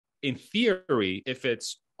in theory, if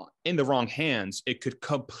it's in the wrong hands, it could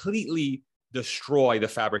completely destroy the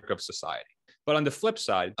fabric of society. But on the flip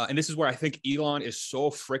side, and this is where I think Elon is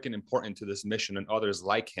so freaking important to this mission and others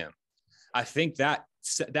like him, I think that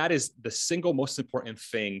is the single most important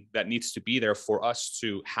thing that needs to be there for us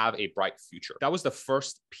to have a bright future. That was the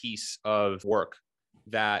first piece of work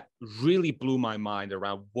that really blew my mind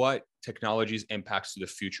around what technology's impacts to the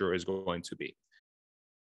future is going to be.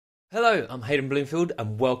 Hello, I'm Hayden Bloomfield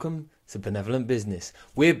and welcome to Benevolent Business.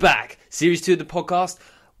 We're back, series 2 of the podcast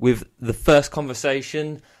with the first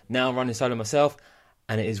conversation, now running solo myself,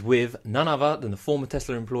 and it is with none other than the former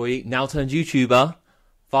Tesla employee, now turned YouTuber,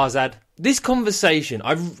 Farzad. This conversation,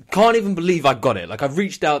 I can't even believe I got it. Like, I've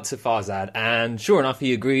reached out to Farzad and sure enough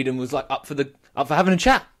he agreed and was like up for having a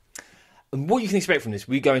chat. And what you can expect from this,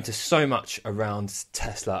 we go into so much around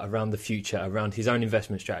Tesla, around the future, around his own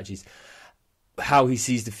investment strategies, how he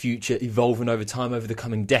sees the future evolving over time, over the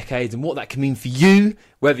coming decades, and what that can mean for you,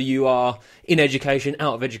 whether you are in education,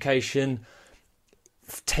 out of education,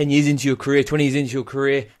 10 years into your career, 20 years into your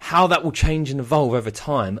career, how that will change and evolve over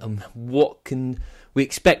time, and what can we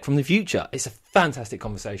expect from the future. It's a fantastic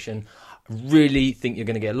conversation. I really think you're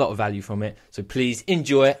going to get a lot of value from it. So please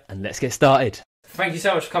enjoy it, and let's get started. Thank you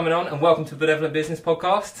so much for coming on, and welcome to the Benevolent Business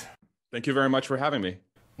Podcast. Thank you very much for having me.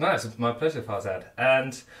 No, it's my pleasure, Farzad.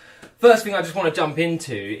 And first thing I just want to jump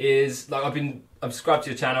into is, like, I'm subscribed to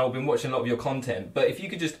your channel, I've been watching a lot of your content, but if you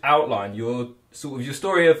could just outline your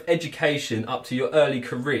story of education up to your early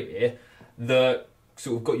career that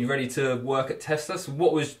sort of got you ready to work at Tesla. So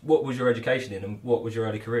what was your education in, and what was your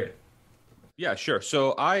early career? Yeah, sure.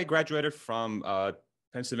 So I graduated from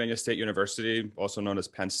Pennsylvania State University, also known as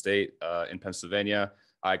Penn State in Pennsylvania.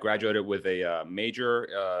 I graduated with a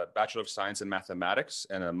major Bachelor of Science in Mathematics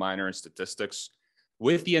and a minor in Statistics,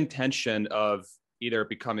 with the intention of either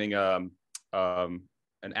becoming an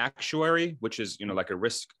actuary, which is, like a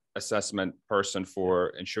risk assessment person for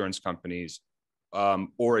insurance companies,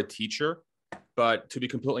 or a teacher. But to be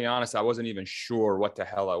completely honest, I wasn't even sure what the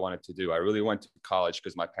hell I wanted to do. I really went to college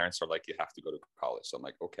because my parents are like, you have to go to college. So I'm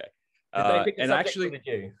like, okay. Did they pick the subject, or did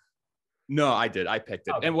you? No, I did. I picked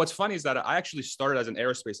it. Okay. And what's funny is that I actually started as an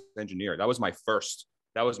aerospace engineer. That was my first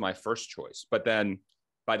choice. But then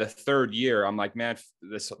by the third year, I'm like, man,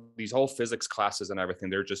 these whole physics classes and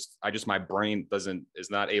everything, my brain is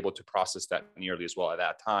not able to process that nearly as well at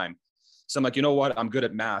that time. So I'm like, you know what? I'm good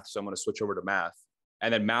at math, so I'm going to switch over to math.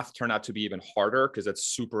 And then math turned out to be even harder because it's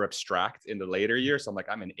super abstract in the later years. So I'm like,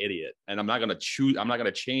 I'm an idiot, and I'm not going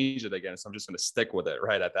to change it again. So I'm just going to stick with it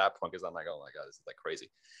right at that point, because I'm like, oh my God, this is like crazy.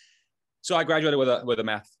 So I graduated with a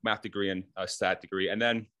math degree and a stat degree. And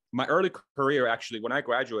then my early career, actually, when I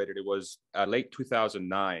graduated, it was late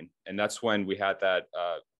 2009. And that's when we had that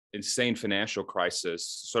insane financial crisis,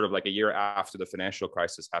 sort of like a year after the financial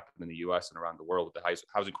crisis happened in the US and around the world with the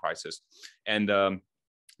housing crisis. And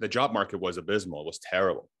the job market was abysmal. It was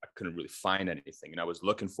terrible. I couldn't really find anything. And I was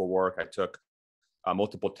looking for work. I took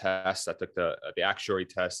multiple tests. I took the actuary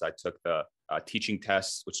test. I took the teaching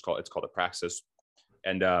test, which it's called a praxis.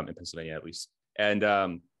 And in Pennsylvania, at least. And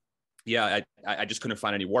I just couldn't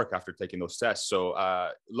find any work after taking those tests. So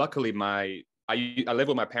luckily, I lived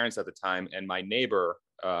with my parents at the time, and my neighbor,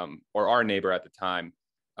 or our neighbor at the time,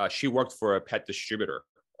 she worked for a pet distributor,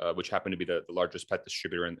 which happened to be the largest pet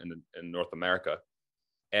distributor in North America.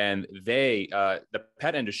 And the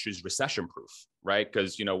pet industry is recession proof, right?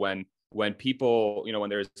 Because when people, when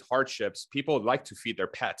there's hardships, people like to feed their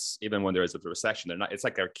pets, even when there is a recession. It's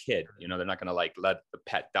like their kid, they're not going to like let the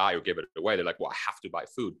pet die or give it away. They're like, well, I have to buy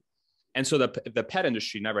food. And so the pet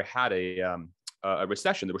industry never had a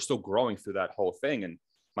recession. They were still growing through that whole thing. And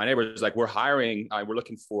my neighbor was like, we're hiring, we're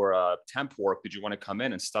looking for temp work. Did you want to come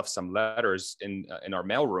in and stuff some letters in our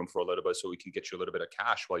mailroom for a little bit so we can get you a little bit of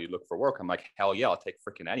cash while you look for work? I'm like, hell yeah, I'll take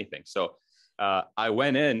freaking anything. So I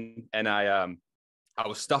went in, and I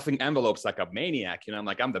was stuffing envelopes like a maniac. I'm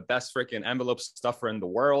like, I'm the best freaking envelope stuffer in the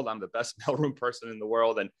world. I'm the best mailroom person in the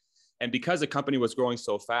world. And because the company was growing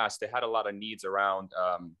so fast, they had a lot of needs around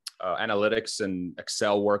analytics and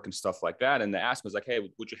Excel work and stuff like that. And they asked me, was like, hey,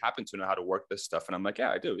 would you happen to know how to work this stuff? And I'm like,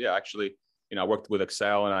 yeah, I do. Yeah, actually, I worked with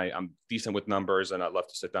Excel, and I'm decent with numbers, and I'd love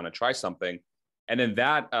to sit down and try something. And then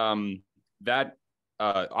that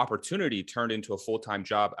opportunity turned into a full-time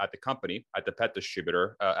job at the company, at the pet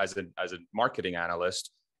distributor, as a marketing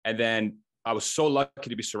analyst. And then I was so lucky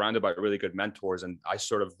to be surrounded by really good mentors, and I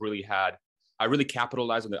really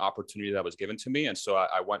capitalized on the opportunity that was given to me. And so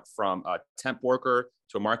I went from a temp worker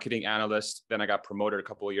to a marketing analyst. Then I got promoted a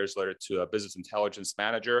couple of years later to a business intelligence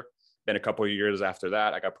manager. Then a couple of years after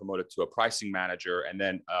that, I got promoted to a pricing manager. And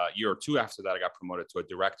then a year or two after that, I got promoted to a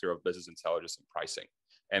director of business intelligence and pricing.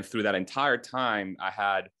 And through that entire time, I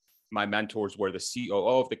had my mentors were the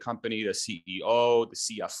COO of the company, the CEO, the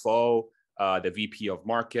CFO, the VP of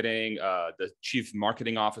marketing, the chief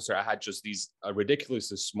marketing officer. I had just these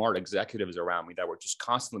ridiculously smart executives around me that were just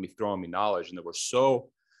constantly throwing me knowledge, and they were so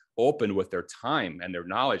open with their time and their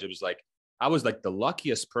knowledge. It was like, I was like the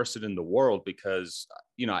luckiest person in the world because,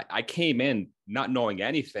 I came in not knowing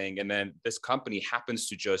anything. And then this company happens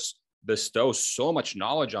to just bestow so much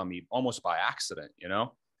knowledge on me almost by accident,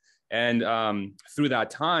 And through that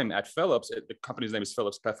time at Philips, the company's name is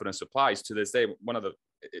Philips Pet Food and Supplies. To this day,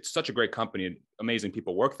 it's such a great company and amazing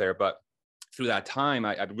people work there. But through that time,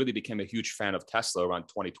 I really became a huge fan of Tesla around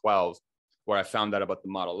 2012, where I found out about the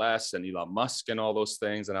Model S and Elon Musk and all those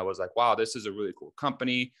things. And I was like, wow, this is a really cool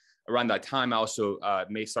company. Around that time, I also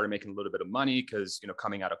started making a little bit of money because,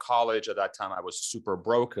 coming out of college at that time, I was super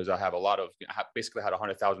broke because I basically had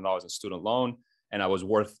 $100,000 in student loan. And I was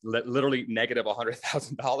worth literally negative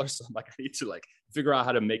 $100,000. So I'm like, I need to figure out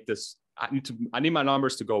how to make this. I need my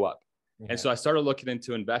numbers to go up. Yeah. And so I started looking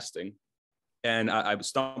into investing, and I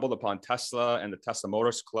stumbled upon Tesla and the Tesla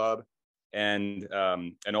Motors Club and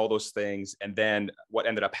all those things. And then what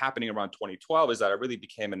ended up happening around 2012 is that I really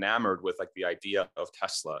became enamored with the idea of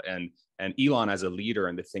Tesla and Elon as a leader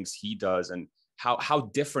and the things he does, and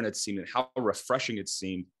how different it seemed and how refreshing it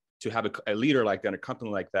seemed to have a leader like that, and a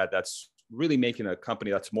company like that, that's really making a company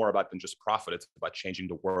that's more about than just profit. It's about changing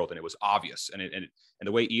the world. And it was obvious. And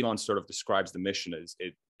the way Elon sort of describes the mission is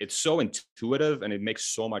it's so intuitive, and it makes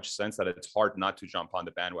so much sense that it's hard not to jump on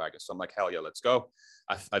the bandwagon. So I'm like, hell yeah, let's go.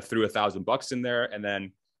 I threw $1,000 in there. And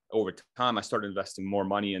then over time, I started investing more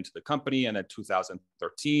money into the company. And in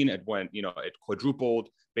 2013, it went, it quadrupled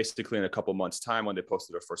basically in a couple months' time when they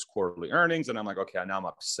posted their first quarterly earnings. And I'm like, okay, now I'm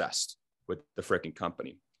obsessed with the freaking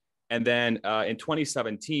company. And then in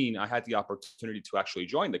 2017, I had the opportunity to actually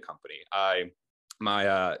join the company.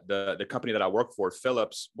 The company that I work for,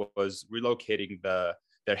 Philips, was relocating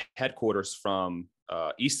their headquarters from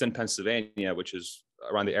Easton, Pennsylvania, which is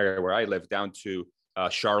around the area where I live, down to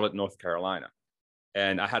Charlotte, North Carolina.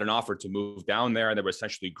 And I had an offer to move down there, and they were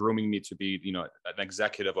essentially grooming me to be, an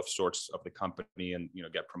executive of sorts of the company and,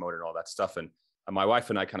 get promoted and all that stuff. And my wife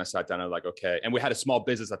and I kind of sat down and like, okay. And we had a small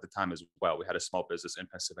business at the time as well. We had a small business in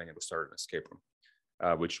Pennsylvania. We started an escape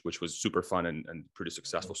room, which was super fun and pretty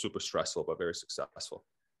successful, super stressful, but very successful.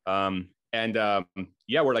 We're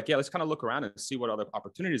like, yeah, let's kind of look around and see what other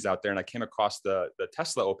opportunities out there. And I came across the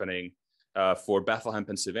Tesla opening for Bethlehem,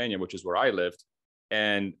 Pennsylvania, which is where I lived.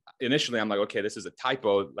 And initially I'm like, okay, this is a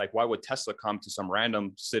typo. Like, why would Tesla come to some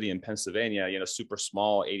random city in Pennsylvania, super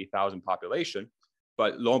small, 80,000 population?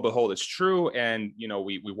 But lo and behold, it's true. And,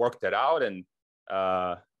 we worked it out, and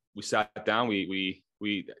we sat down,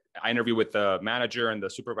 I interviewed with the manager and the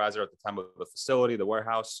supervisor at the time of the facility, the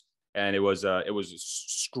warehouse. And it was a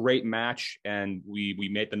great match, and we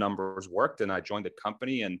made the numbers work, and I joined the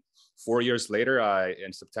company. And 4 years later,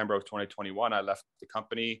 in September of 2021, I left the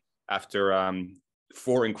company after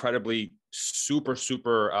 4 incredibly super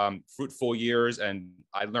fruitful years. And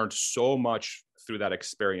I learned so much through that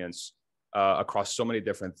experience across so many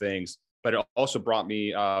different things. But it also brought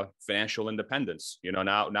me financial independence.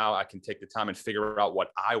 Now I can take the time and figure out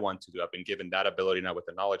what I want to do. I've been given that ability now with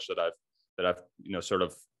the knowledge that I've sort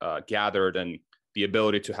of gathered, and the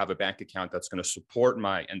ability to have a bank account that's going to support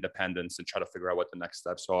my independence and try to figure out what the next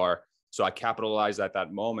steps are. So I capitalized at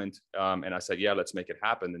that moment, and I said, yeah, let's make it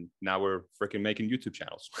happen. And now we're freaking making YouTube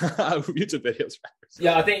channels, YouTube videos. So,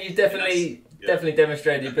 yeah, I think you definitely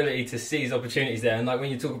demonstrated the ability to seize opportunities there. And like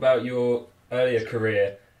when you talk about your earlier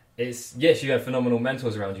career, it's, yes, you had phenomenal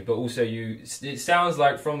mentors around you, but also it sounds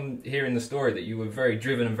like from hearing the story that you were very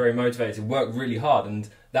driven and very motivated, worked really hard, and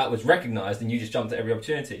that was recognized, and you just jumped at every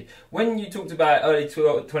opportunity. When you talked about early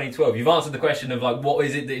 2012, you've answered the question of like, what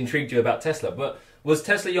is it that intrigued you about Tesla? But was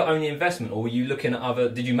Tesla your only investment, or were you looking at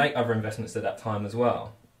did you make other investments at that time as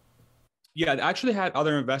well? Yeah, I actually had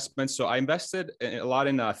other investments. So I invested a lot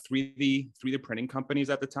in 3D printing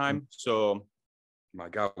companies at the time. So, my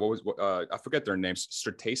God, I forget their names.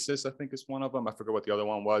 Stratasys, I think, is one of them. I forget what the other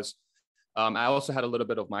one was. I also had a little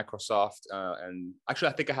bit of Microsoft, and actually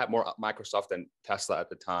I think I had more Microsoft than Tesla at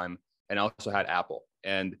the time. And I also had Apple.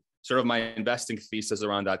 And sort of my investing thesis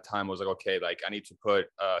around that time was like, okay, like I need to put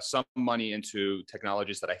some money into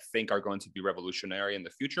technologies that I think are going to be revolutionary in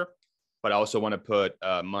the future. But I also want to put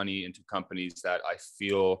money into companies that I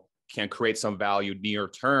feel can create some value near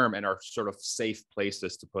term and are sort of safe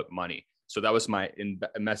places to put money. So that was my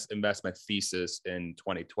investment thesis in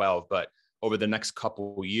 2012. But over the next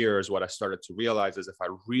couple of years, what I started to realize is if I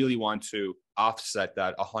really want to offset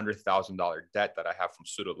that $100,000 debt that I have from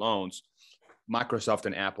student loans, Microsoft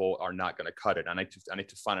and Apple are not going to cut it. I need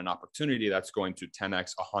to find an opportunity that's going to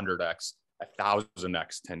 10x, 100x,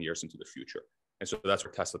 1,000x 10 years into the future. And so that's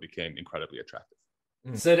where Tesla became incredibly attractive.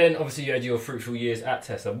 So then, obviously, you had your fruitful years at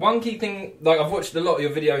Tesla. One key thing, like I've watched a lot of your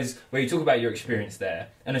videos where you talk about your experience there,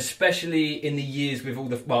 and especially in the years with all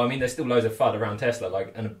the, well, I mean, there's still loads of FUD around Tesla,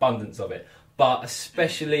 like an abundance of it, but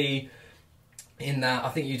especially in that, I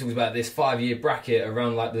think you talked about this 5-year bracket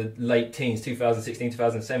around like the late teens, 2016,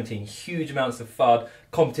 2017, huge amounts of FUD,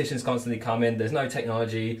 competition's constantly coming, there's no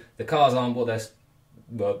technology, the cars aren't what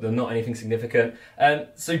they're not anything significant.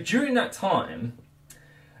 So during that time,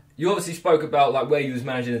 you obviously spoke about like where you was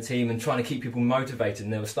managing the team and trying to keep people motivated,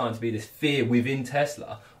 and there was starting to be this fear within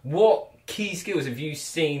Tesla. What key skills have you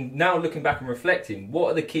seen, now looking back and reflecting,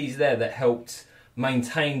 what are the keys there that helped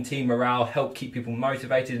maintain team morale, help keep people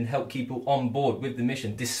motivated and help people on board with the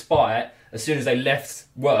mission, despite as soon as they left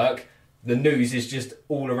work, the news is just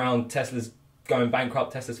all around Tesla's going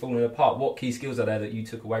bankrupt, Tesla's falling apart? What key skills are there that you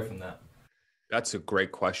took away from that? That's a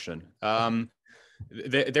great question.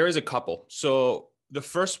 There is a couple. So the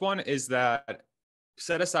first one is that,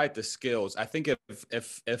 set aside the skills, I think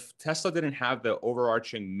if Tesla didn't have the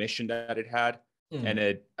overarching mission that it had, and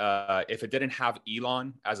if it didn't have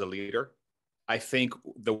Elon as a leader, I think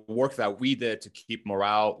the work that we did to keep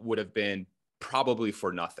morale would have been probably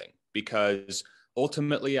for nothing. Because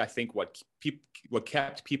ultimately, I think what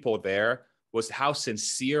kept people there was how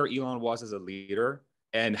sincere Elon was as a leader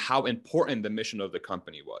and how important the mission of the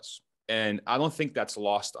company was. And I don't think that's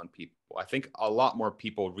lost on people. I think a lot more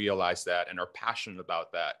people realize that and are passionate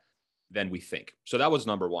about that than we think. So that was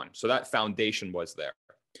number one. So that foundation was there.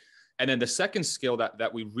 And then the second skill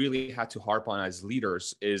that we really had to harp on as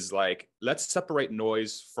leaders is like, let's separate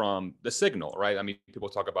noise from the signal, right? I mean, people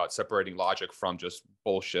talk about separating logic from just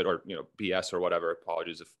bullshit or, BS or whatever.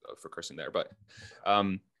 Apologies for cursing there. But,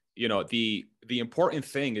 the important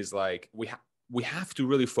thing is like, we have to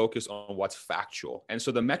really focus on what's factual. And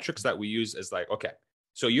so the metrics that we use is like, okay,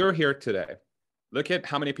 so you're here today. Look at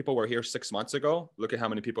how many people were here 6 months ago. Look at how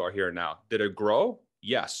many people are here now. Did it grow?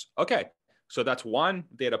 Yes. Okay. So that's one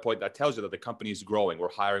data point that tells you that the company is growing.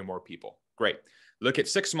 We're hiring more people. Great. Look at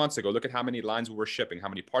 6 months ago. Look at how many lines we were shipping, how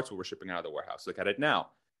many parts we were shipping out of the warehouse. Look at it now.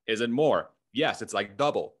 Is it more? Yes, it's like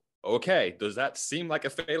double. Okay. Does that seem like a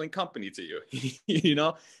failing company to you?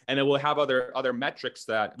 And then we'll have other metrics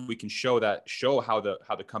that we can show how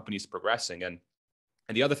the company is progressing. And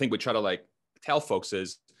the other thing we try to like tell folks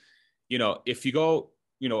is, if you go,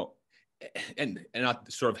 and I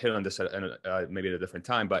sort of hit on this maybe at a different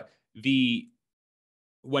time, but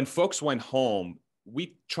when folks went home,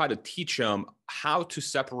 we try to teach them how to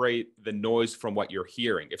separate the noise from what you're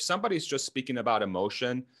hearing. If somebody's just speaking about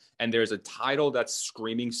emotion and there's a title that's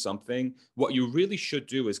screaming something, what you really should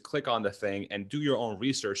do is click on the thing and do your own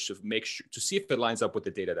research to make sure to see if it lines up with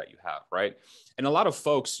the data that you have, right? And a lot of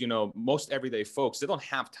folks, most everyday folks, they don't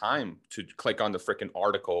have time to click on the freaking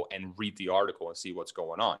article and read the article and see what's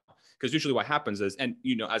going on. Because usually what happens is, and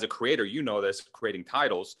as a creator, this, creating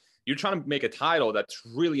titles, you're trying to make a title that's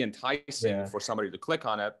really enticing for somebody to click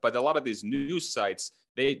on it. But a lot of these news sites,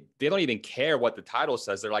 they don't even care what the title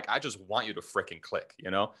says. They're like, I just want you to freaking click,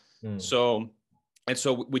 So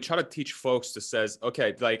we try to teach folks to says,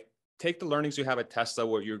 okay, like take the learnings you have at Tesla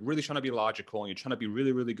where you're really trying to be logical and you're trying to be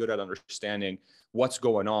really, really good at understanding what's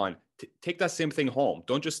going on. Take that same thing home.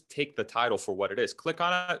 Don't just take the title for what it is. Click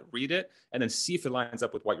on it, read it, and then see if it lines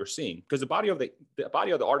up with what you're seeing. Because the body of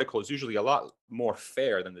the article is usually a lot more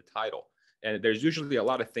fair than the title. And there's usually a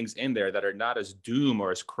lot of things in there that are not as doom or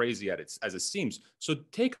as crazy as it seems. So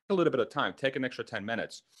take a little bit of time, take an extra 10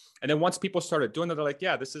 minutes. And then once people started doing that, they're like,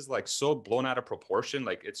 yeah, this is like so blown out of proportion.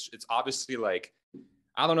 Like it's obviously like,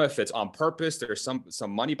 I don't know if it's on purpose, there's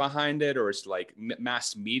some money behind it, or it's like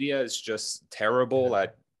mass media is just terrible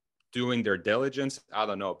at doing their diligence. I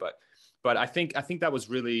don't know. But I think that was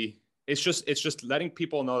really, it's just letting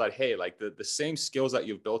people know that, hey, like the same skills that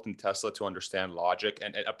you've built in Tesla to understand logic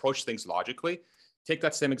and approach things logically, take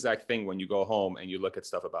that same exact thing when you go home and you look at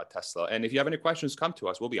stuff about Tesla. And if you have any questions, come to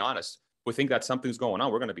us. We'll be honest. If we think that something's going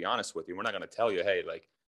on, we're going to be honest with you. We're not going to tell you, hey, like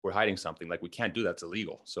we're hiding something. Like we can't do that. It's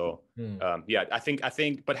illegal. So I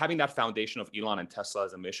think, but having that foundation of Elon and Tesla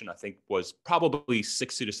as a mission, I think was probably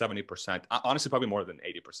 60 to 70%, honestly, probably more than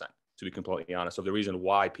 80%, to be completely honest, of the reason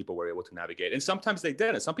why people were able to navigate. And sometimes they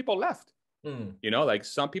didn't. Some people left, like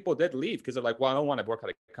some people did leave because they're like, well, I don't want to work at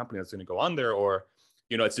a company that's going to go under, or,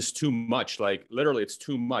 it's just too much. Like literally it's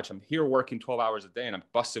too much. I'm here working 12 hours a day and I'm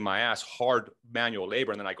busting my ass, hard manual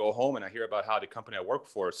labor. And then I go home and I hear about how the company I work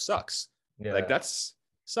for sucks. Like that's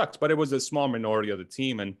sucks, but it was a small minority of the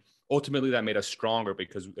team. And ultimately that made us stronger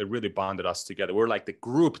because it really bonded us together. We're like the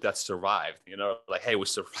group that survived, like, hey, we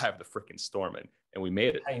survived the freaking storm and we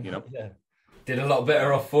made it. Yeah. Did a lot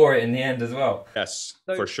better off for it in the end as well. Yes,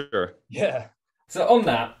 So, for sure. Yeah. So on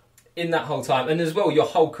that, in that whole time, and as well your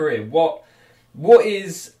whole career, what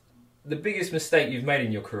is the biggest mistake you've made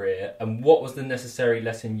in your career, and what was the necessary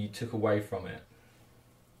lesson you took away from it?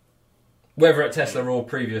 Whether at Tesla or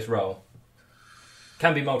previous role,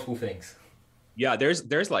 can be multiple things. Yeah,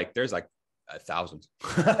 there's like 1,000.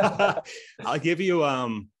 I'll give you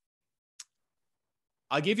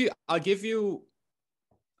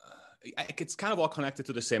it's kind of all connected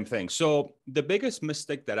to the same thing. So the biggest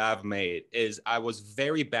mistake that I've made is I was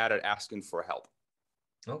very bad at asking for help.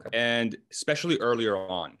 Okay. And especially earlier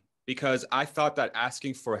on, because I thought that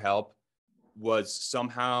asking for help was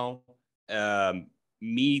somehow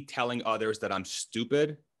me telling others that I'm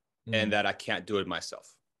stupid and that I can't do it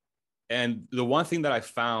myself. And the one thing that I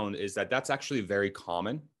found is that that's actually very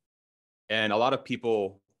common. And a lot of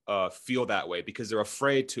people feel that way because they're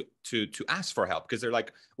afraid to ask for help, because they're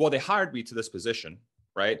like, well, they hired me to this position,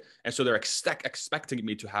 right? And so they're expecting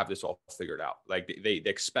me to have this all figured out. Like they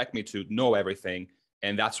expect me to know everything,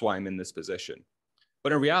 and that's why I'm in this position.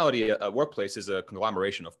 But in reality, a workplace is a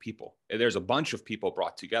conglomeration of people. There's a bunch of people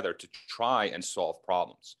brought together to try and solve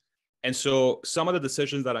problems. And so some of the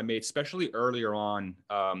decisions that I made, especially earlier on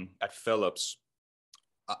at Philips,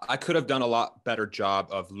 I could have done a lot better job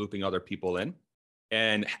of looping other people in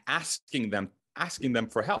and asking them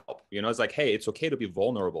for help. It's like, hey, it's okay to be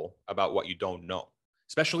vulnerable about what you don't know,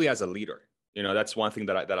 especially as a leader. That's one thing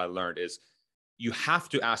that I learned is you have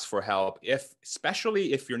to ask for help,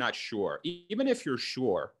 especially if you're not sure. Even if you're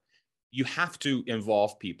sure, you have to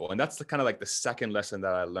involve people. And that's the kind of like the second lesson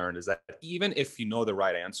that I learned, is that even if you know the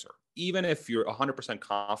right answer, even if you're 100%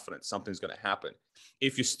 confident something's going to happen,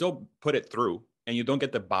 if you still put it through and you don't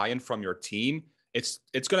get the buy-in from your team, it's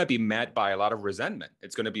going to be met by a lot of resentment.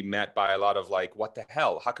 It's going to be met by a lot of like, what the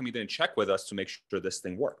hell? How come you didn't check with us to make sure this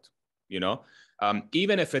thing worked?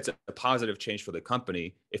 Even if it's a positive change for the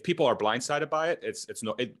company, if people are blindsided by it,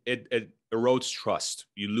 it erodes trust.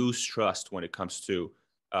 You lose trust when it comes to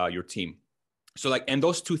your team. So like, and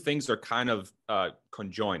those two things are kind of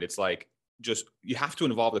conjoined. It's like, just, you have to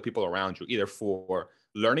involve the people around you, either for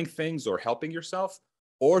learning things or helping yourself,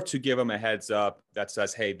 or to give them a heads up that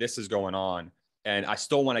says, hey, this is going on, and I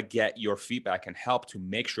still want to get your feedback and help to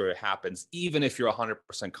make sure it happens, even if you're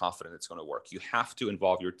 100% confident it's going to work. You have to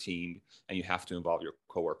involve your team and you have to involve your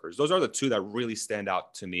coworkers. Those are the two that really stand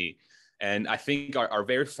out to me, and I think are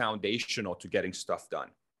very foundational to getting stuff done.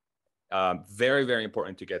 Very, very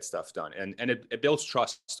important to get stuff done. And it builds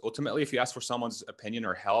trust. Ultimately, if you ask for someone's opinion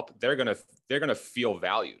or help, they're gonna feel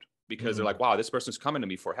valued, because they're like, wow, this person's coming to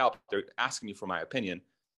me for help. They're asking me for my opinion.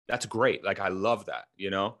 That's great. Like, I love that,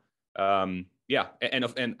 yeah.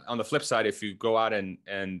 And on the flip side, if you go out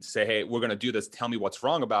and say, hey, we're going to do this, tell me what's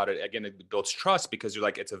wrong about it. Again, it builds trust, because you're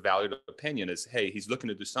like, it's a valued opinion. Is, hey, he's looking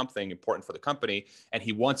to do something important for the company and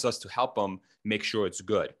he wants us to help him make sure it's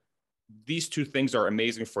good. These two things are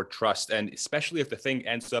amazing for trust. And especially if the thing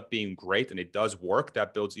ends up being great and it does work,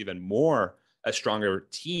 that builds even more a stronger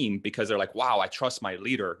team, because they're like, wow, I trust my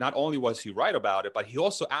leader. Not only was he right about it, but he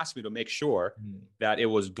also asked me to make sure that it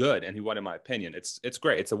was good, and he wanted my opinion. It's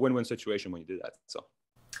great. It's a win-win situation when you do that. So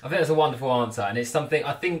I think that's a wonderful answer, and it's something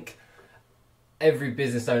I think every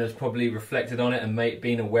business owner has probably reflected on it and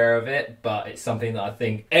been aware of it, but it's something that I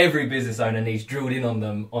think every business owner needs drilled in on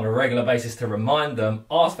them on a regular basis, to remind them,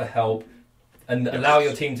 ask for help, and allow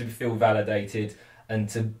your team to feel validated, and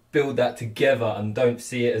to build that together, and don't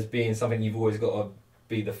see it as being something you've always got to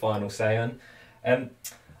be the final say on.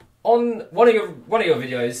 On one of your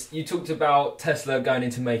videos, you talked about Tesla going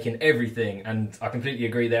into making everything, and I completely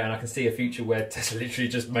agree there. And I can see a future where Tesla literally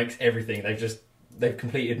just makes everything. They've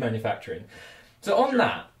completed manufacturing. So on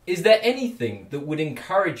that, is there anything that would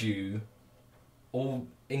encourage you or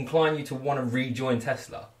incline you to want to rejoin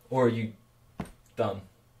Tesla, or are you done?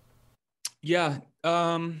 Yeah.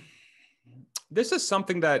 This is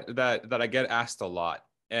something that I get asked a lot.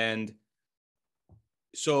 And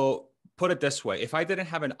so put it this way, if I didn't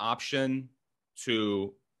have an option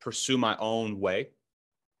to pursue my own way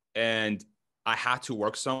and I had to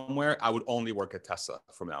work somewhere, I would only work at Tesla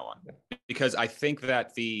from now on. Because I think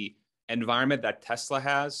that the environment that Tesla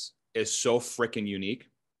has is so freaking unique.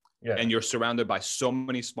 Yeah. And you're surrounded by so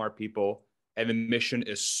many smart people, and the mission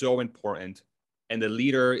is so important. And the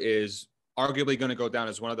leader is arguably going to go down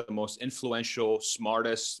as one of the most influential,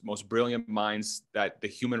 smartest, most brilliant minds that the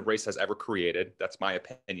human race has ever created. That's my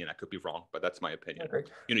opinion. I could be wrong, but that's my opinion. Okay.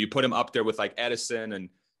 You put him up there with like Edison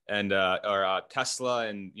and Tesla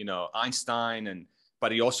and, Einstein and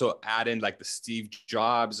but he also add in like the Steve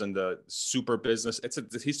Jobs and the super business.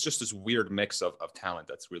 He's just this weird mix of talent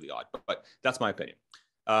that's really odd, but that's my opinion.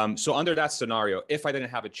 So under that scenario, if I didn't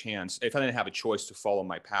have a choice to follow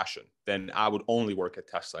my passion, then I would only work at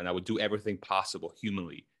Tesla, and I would do everything possible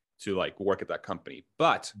humanly to like work at that company.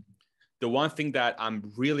 But the one thing that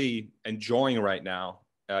I'm really enjoying right now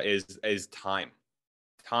is time.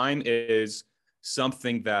 Time is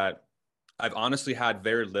something that I've honestly had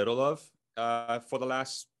very little of for the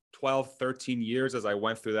last 12, 13 years as I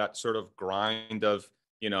went through that sort of grind of,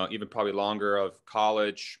 even probably longer of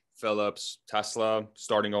college, Phillips, Tesla,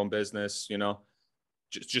 starting own business,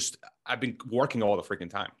 just I've been working all the freaking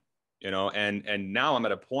time, and now I'm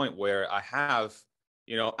at a point where I have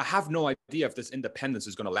no idea if this independence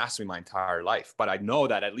is going to last me my entire life, but I know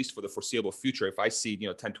that at least for the foreseeable future, if I see,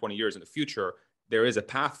 10, 20 years in the future, there is a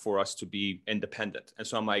path for us to be independent. And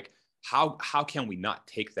so I'm like, how can we not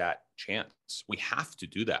take that chance? We have to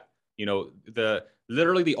do that.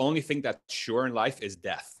 Literally the only thing that's sure in life is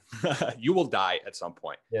death. You will die at some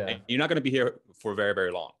point. Yeah. And you're not going to be here for very,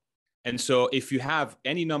 very long. And so if you have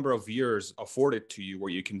any number of years afforded to you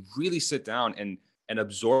where you can really sit down and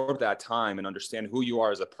absorb that time and understand who you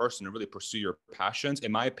are as a person and really pursue your passions,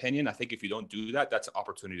 in my opinion, I think if you don't do that, that's an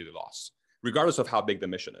opportunity lost, regardless of how big the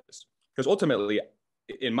mission is. Because ultimately,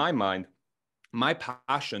 in my mind, my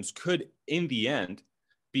passions could, in the end,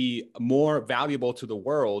 be more valuable to the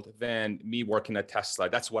world than me working at Tesla.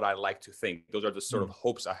 That's what I like to think. Those are the sort of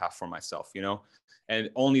hopes I have for myself, and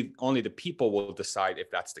only the people will decide if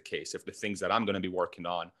that's the case, if the things that I'm going to be working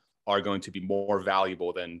on are going to be more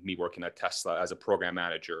valuable than me working at Tesla as a program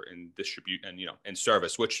manager in distribute and, in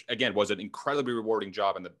service, which again was an incredibly rewarding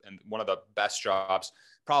job and one of the best jobs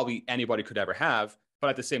probably anybody could ever have. But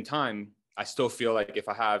at the same time, I still feel like if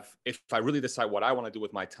I really decide what I want to do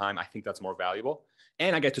with my time, I think that's more valuable.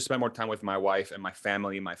 And I get to spend more time with my wife and my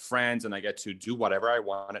family, my friends, and I get to do whatever I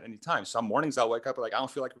want at any time. Some mornings I'll wake up like, I don't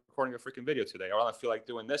feel like recording a freaking video today, or I don't feel like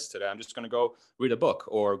doing this today. I'm just going to go read a book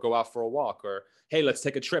or go out for a walk, or, hey, let's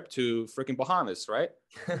take a trip to freaking Bahamas, right?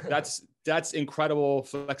 That's incredible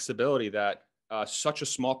flexibility that such a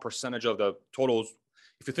small percentage of the total.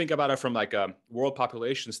 If you think about it from like a world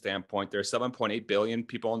population standpoint, there's 7.8 billion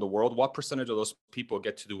people in the world. What percentage of those people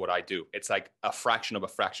get to do what I do? It's like a fraction of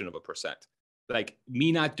a percent. Like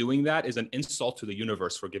me not doing that is an insult to the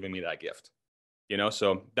universe for giving me that gift,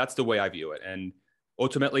 so that's the way I view it. And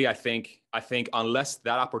ultimately, I think unless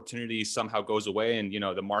that opportunity somehow goes away and,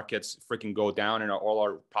 the markets freaking go down and all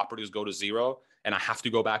our properties go to zero and I have to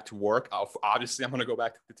go back to work, obviously I'm going to go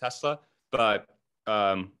back to Tesla. But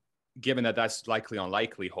given that that's likely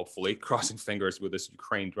unlikely, hopefully, crossing fingers with this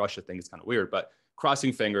Ukraine-Russia thing is kind of weird, but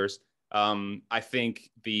crossing fingers, I think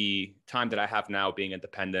the time that I have now being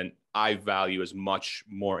independent, I value as much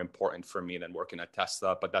more important for me than working at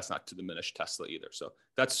Tesla, but that's not to diminish Tesla either. So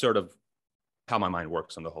that's sort of how my mind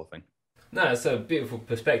works on the whole thing. No, it's a beautiful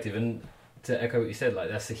perspective. And to echo what you said, like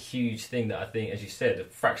that's a huge thing that I think, as you said, a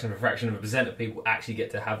fraction of a percent of people actually get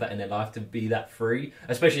to have that in their life, to be that free,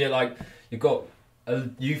 especially like you've got a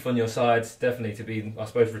youth on your side, definitely to be, I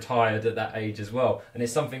suppose, retired at that age as well. And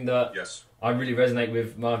it's something that I really resonate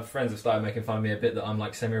with. My friends have started making fun of me a bit that I'm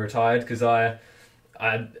like semi-retired, because I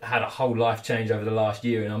had a whole life change over the last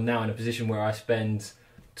year, and I'm now in a position where I spend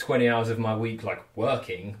 20 hours of my week like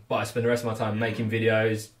working, but I spend the rest of my time making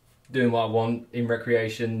videos, doing what I want in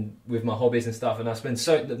recreation with my hobbies and stuff. And I spend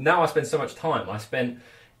so much time. I spent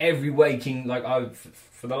every waking,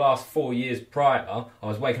 for the last 4 years prior, I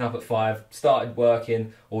was waking up at 5, started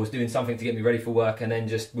working, or was doing something to get me ready for work, and then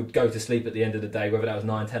just would go to sleep at the end of the day, whether that was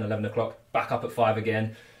 9, 10, 11 o'clock, back up at 5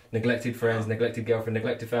 again, neglected friends, neglected girlfriend,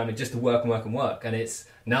 neglected family, just to work and work and work. And it's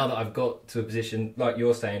now that I've got to a position, like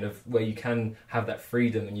you're saying, of where you can have that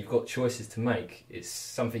freedom and you've got choices to make, it's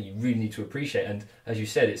something you really need to appreciate. And as you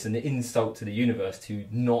said, it's an insult to the universe to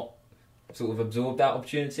not sort of absorb that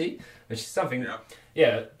opportunity, which is something,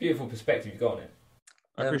 beautiful perspective you've got on it.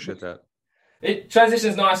 I appreciate that. It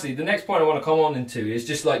transitions nicely. The next point I want to come on into is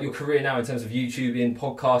just like your career now in terms of YouTubing,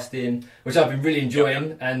 podcasting, which I've been really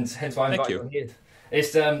enjoying, and hence why I invited you on here.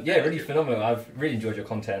 It's really phenomenal. I've really enjoyed your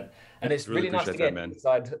content, and it's really nice to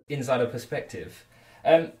get insider perspective.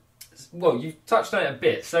 Well, you've touched on it a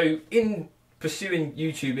bit. So in pursuing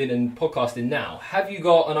YouTubing and podcasting now, have you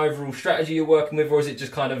got an overall strategy you're working with, or is it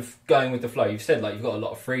just kind of going with the flow? You've said like you've got a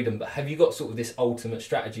lot of freedom, but have you got sort of this ultimate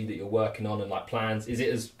strategy that you're working on and like plans? Is it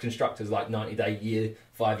as constructed as like 90-day, year,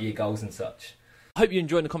 5-year goals and such? I hope you're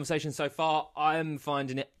enjoying the conversation so far. I am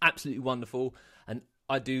finding it absolutely wonderful, and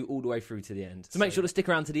I do all the way through to the end. So make sure to stick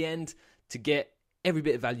around to the end to get every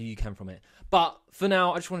bit of value you can from it. But for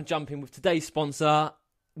now, I just want to jump in with today's sponsor,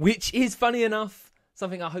 which is, funny enough,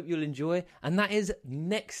 something I hope you'll enjoy, and that is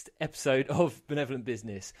next episode of Benevolent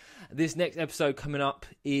Business. This next episode coming up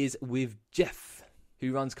is with Jeff,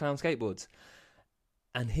 who runs Clown Skateboards.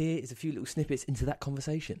 And here is a few little snippets into that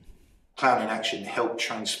conversation. Clown in Action help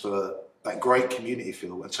transfer that great community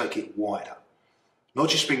feel and take it wider. Not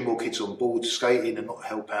just bring more kids on board skating and not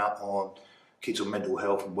help out on kids on mental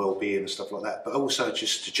health and well-being and stuff like that, but also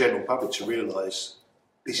just the general public to realise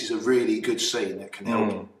this is a really good scene that can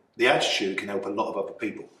help. The Attitude can help a lot of other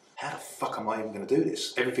people. How the fuck am I even going to do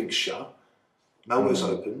this? Everything's shut. Nowhere's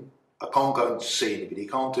open. I can't go and see anybody.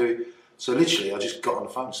 Can't do... So literally, I just got on the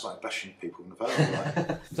phone and started bashing people in the phone.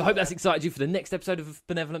 Like. So I hope that's excited you for the next episode of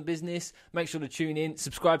Benevolent Business. Make sure to tune in,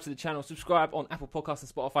 subscribe to the channel, subscribe on Apple Podcasts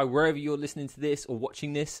and Spotify, wherever you're listening to this or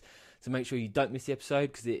watching this, to make sure you don't miss the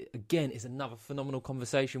episode, because it, again, is another phenomenal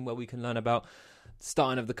conversation where we can learn about the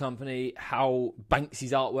starting of the company, how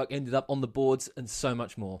Banksy's artwork ended up on the boards, and so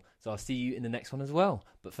much more. So I'll see you in the next one as well.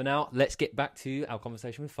 But for now, let's get back to our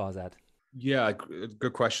conversation with Farzad. Yeah,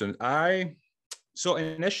 good question. So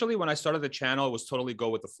initially when I started the channel, it was totally go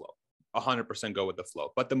with the flow, 100% go with the flow.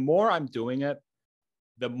 But the more I'm doing it,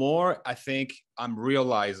 the more I think I'm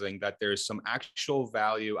realizing that there's some actual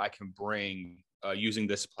value I can bring using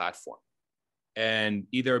this platform. And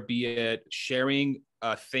either be it sharing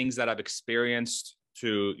things that I've experienced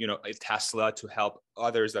to, Tesla, to help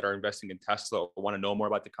others that are investing in Tesla or want to know more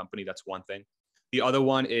about the company. That's one thing. The other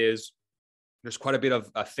one is there's quite a bit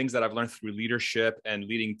of things that I've learned through leadership and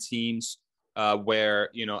leading teams. Where,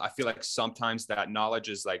 I feel like sometimes that knowledge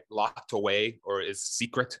is like locked away or is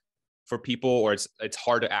secret for people, or it's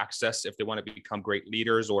hard to access if they want to become great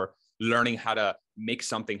leaders or learning how to make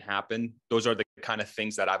something happen. Those are the kind of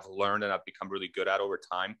things that I've learned and I've become really good at over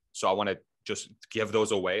time. So I want to just give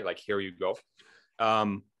those away. Like, here you go.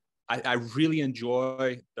 I really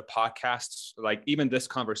enjoy the podcasts. Like even this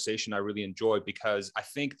conversation, I really enjoy, because I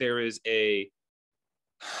think the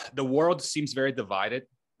world seems very divided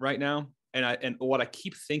right now. And what I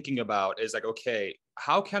keep thinking about is like, okay,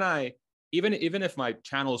 how can I, even if my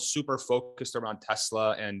channel is super focused around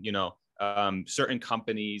Tesla and, certain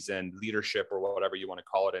companies and leadership or whatever you want to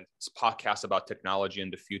call it, and it's podcasts about technology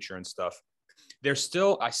and the future and stuff, there's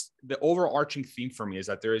still, the overarching theme for me is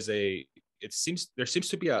that there seems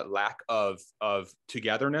to be a lack of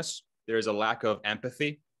togetherness. There's a lack of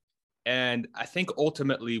empathy. And I think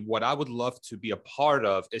ultimately what I would love to be a part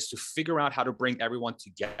of is to figure out how to bring everyone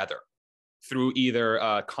together through either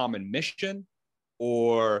a common mission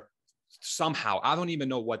or somehow, I don't even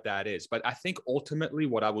know what that is. But I think ultimately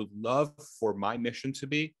what I would love for my mission to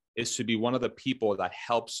be is to be one of the people that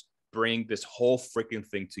helps bring this whole freaking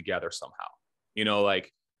thing together somehow. The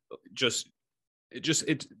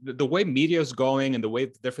way media is going and the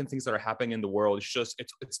way different things that are happening in the world,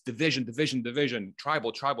 it's division,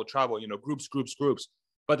 tribal, groups.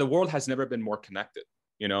 But the world has never been more connected,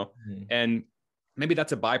 and maybe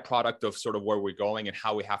that's a byproduct of sort of where we're going and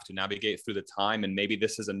how we have to navigate through the time. And maybe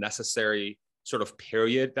this is a necessary sort of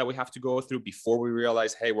period that we have to go through before we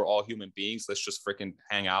realize, hey, we're all human beings. Let's just freaking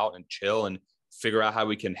hang out and chill and figure out how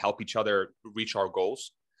we can help each other reach our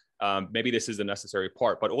goals. Maybe this is a necessary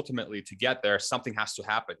part, but ultimately to get there, something has to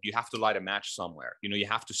happen. You have to light a match somewhere. You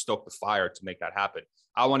have to stoke the fire to make that happen.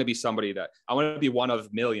 I want to be one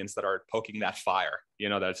of millions that are poking that fire,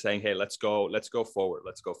 that's saying, hey, let's go forward.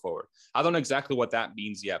 I don't know exactly what that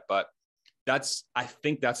means yet, but I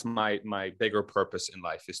think that's my bigger purpose in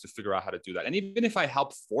life, is to figure out how to do that. And even if I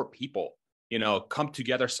help 4 people, come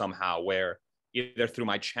together somehow, where either through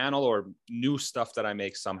my channel or new stuff that I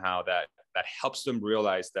make somehow that helps them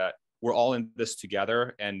realize that we're all in this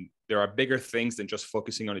together, and there are bigger things than just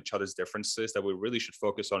focusing on each other's differences, that we really should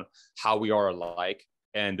focus on how we are alike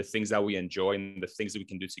and the things that we enjoy and the things that we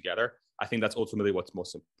can do together. I think that's ultimately what's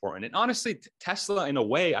most important. And honestly, Tesla, in a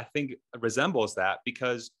way, I think resembles that,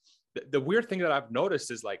 because the weird thing that I've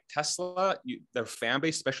noticed is like Tesla, their fan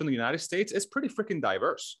base, especially in the United States, is pretty freaking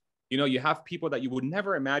diverse. You have people that you would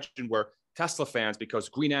never imagine were Tesla fans because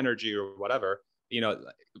green energy or whatever.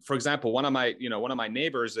 For example, one of my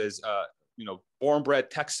neighbors is, born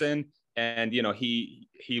bred Texan, and, he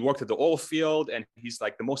worked at the oil field, and he's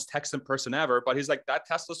like the most Texan person ever, but he's like, that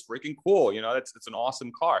Tesla's freaking cool. It's an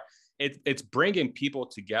awesome car. It's bringing people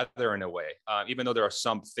together in a way, even though there are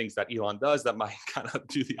some things that Elon does that might kind of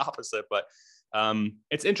do the opposite, but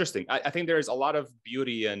it's interesting. I think there's a lot of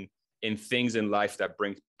beauty in things in life that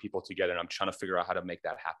bring people together. And I'm trying to figure out how to make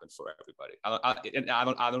that happen for everybody.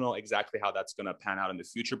 I don't know exactly how that's going to pan out in the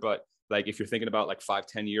future, but like, if you're thinking about like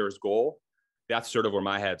 5-10 years goal, that's sort of where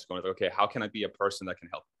my head's going. Okay, how can I be a person that can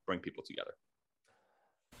help bring people together?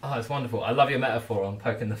 Oh, it's wonderful. I love your metaphor on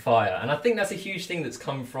poking the fire. And I think that's a huge thing that's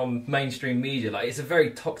come from mainstream media. Like, it's a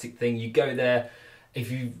very toxic thing. You go there, if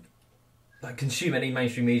you consume any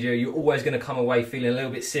mainstream media, you're always going to come away feeling a little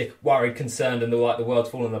bit sick, worried, concerned, and the world's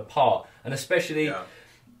falling apart. And especially,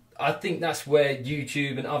 I think that's where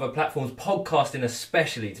YouTube and other platforms, podcasting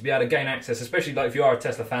especially, to be able to gain access, especially like if you are a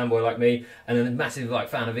Tesla fanboy like me and a massive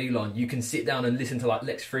fan of Elon, you can sit down and listen to like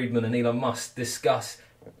Lex Fridman and Elon Musk discuss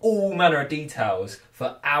all manner of details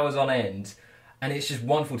for hours on end, and it's just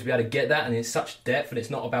wonderful to be able to get that, and it's such depth, and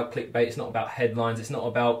it's not about clickbait, it's not about headlines, it's not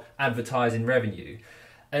about advertising revenue.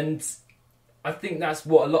 And I think that's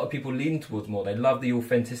what a lot of people lean towards more. They love the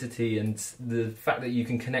authenticity and the fact that you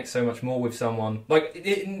can connect so much more with someone. Like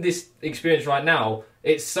in this experience right now,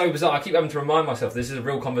 it's so bizarre. I keep having to remind myself this is a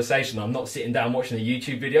real conversation. I'm not sitting down watching a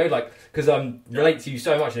YouTube video, because I relate to you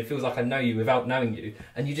so much and it feels like I know you without knowing you.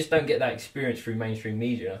 And you just don't get that experience through mainstream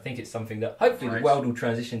media. And I think it's something that hopefully the world will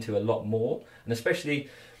transition to a lot more. And especially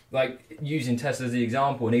using Tesla as the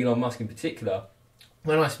example and Elon Musk in particular,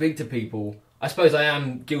 when I speak to people, I suppose I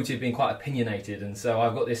am guilty of being quite opinionated, and so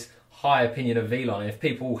I've got this high opinion of Elon. And if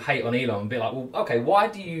people hate on Elon, be like, well, okay, why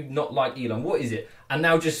do you not like Elon? What is it? And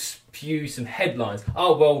now just spew some headlines.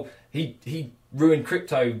 Oh, well, he ruined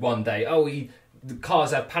crypto one day. Oh, the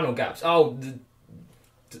cars have panel gaps. Oh,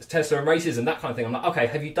 the Tesla and racism, that kind of thing. I'm like, okay,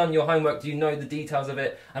 have you done your homework? Do you know the details of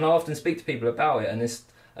it? And I often speak to people about it,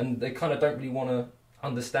 and they kind of don't really want to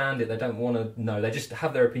understand it. They don't want to know. They just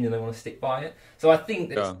have their opinion. They want to stick by it. So I think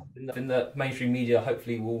that's something that mainstream media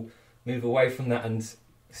hopefully will move away from that and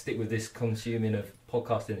stick with this consuming of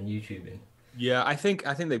podcasting and YouTubing. Yeah, I think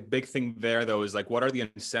the big thing there though is what are the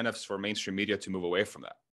incentives for mainstream media to move away from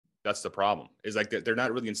that? That's the problem. Is they're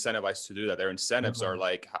not really incentivized to do that. Their incentives are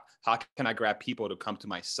how can I grab people to come to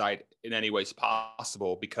my site in any ways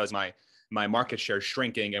possible, because my market share is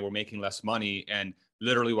shrinking and we're making less money, and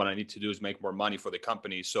literally what I need to do is make more money for the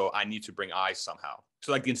company. So I need to bring eyes somehow.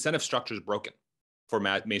 So the incentive structure is broken for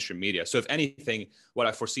mainstream media. So if anything, what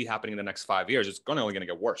I foresee happening in the next 5 years, it's only going to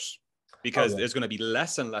get worse, because there's going to be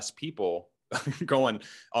less and less people going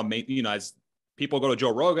on, as people go to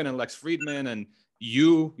Joe Rogan and Lex Fridman and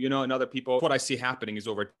and other people. What I see happening is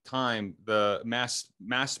over time, the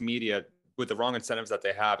mass media, with the wrong incentives that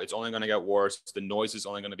they have, it's only going to get worse. The noise is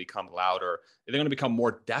only going to become louder. They're going to become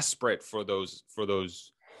more desperate for those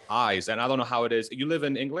eyes. And I don't know how it is. You live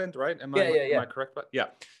in England, right? Am I correct? But yeah.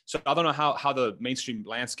 So I don't know how the mainstream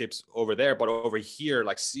landscape's over there, but over here,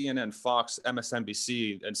 like CNN, Fox,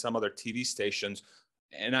 MSNBC, and some other TV stations.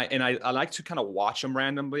 And I like to kind of watch them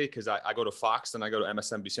randomly, because I go to Fox, and I go to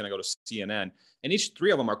MSNBC, and I go to CNN. And each three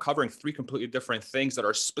of them are covering three completely different things that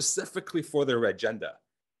are specifically for their agenda.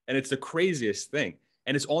 And it's the craziest thing.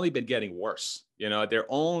 And it's only been getting worse. They're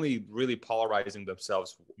only really polarizing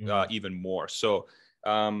themselves even more. So,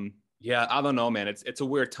 I don't know, man. It's a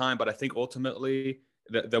weird time, but I think ultimately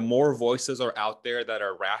the more voices are out there that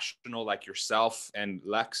are rational, like yourself and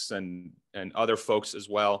Lex and other folks as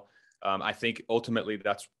well. I think ultimately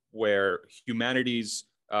that's where humanity's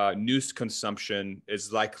news consumption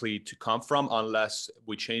is likely to come from, unless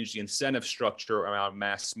we change the incentive structure around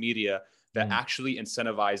mass media that actually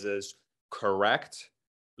incentivizes correct,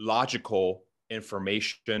 logical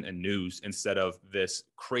information and news, instead of this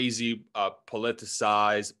crazy,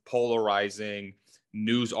 politicized, polarizing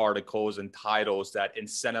news articles and titles that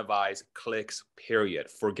incentivize clicks, period.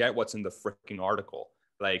 Forget what's in the freaking article.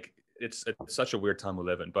 It's such a weird time we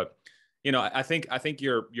live in. But I think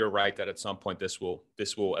you're right that at some point this will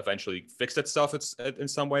eventually fix itself in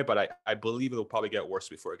some way. But I believe it'll probably get worse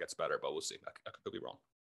before it gets better. But we'll see. I could be wrong.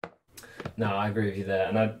 No, I agree with you there,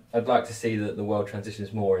 and I'd like to see that the world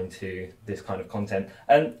transitions more into this kind of content.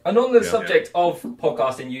 And on the subject of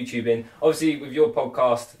podcasting, YouTubing, obviously with your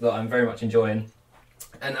podcast that I'm very much enjoying,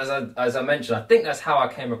 and as I mentioned, I think that's how I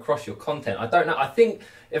came across your content. I don't know. I think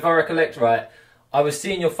if I recollect right, I was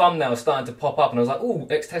seeing your thumbnail starting to pop up, and I was like, "Oh,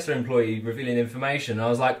 ex-Tesla employee revealing information." And I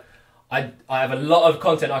was like, I have a lot of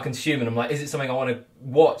content I consume, and I'm like, is it something I want to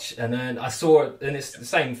watch? And then I saw it, and it's the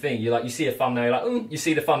same thing. You see a thumbnail, you're like, ooh. You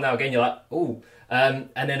see the thumbnail again, you're like, ooh. And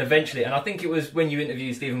then eventually, and I think it was when you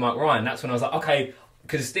interviewed Stephen Mark Ryan, that's when I was like, okay,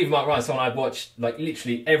 because Stephen Mark Ryan is someone I'd watch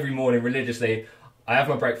literally every morning religiously. I have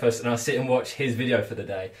my breakfast and I sit and watch his video for the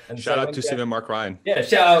day. And shout out to Stephen Mark Ryan. Yeah,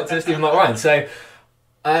 shout out to Stephen Mark Ryan. So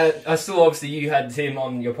I saw obviously you had him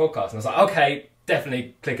on your podcast, and I was like, okay,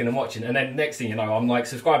 definitely clicking and watching. And then next thing you know, I'm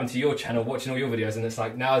subscribing to your channel, watching all your videos, and it's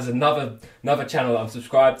now there's another channel that I'm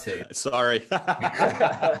subscribed to. Sorry.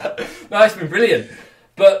 No, it's been brilliant.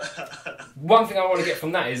 But one thing I want to get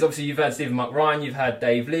from that is obviously you've had Stephen Mark Ryan, you've had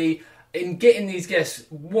Dave Lee. in getting these guests,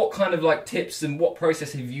 what kind of like tips and what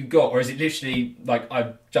process have you got? Or is it literally like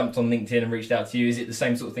I jumped on LinkedIn and reached out to you? Is it the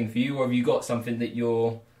same sort of thing for you? Or have you got something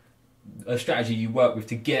that a strategy you work with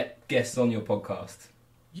to get guests on your podcast?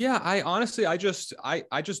 Yeah, I honestly, I just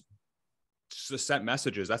sent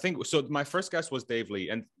messages. I think so. My first guest was Dave Lee,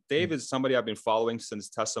 and Dave is somebody I've been following since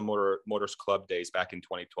Tesla Motors Club days back in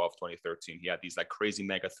 2012, 2013. He had these like crazy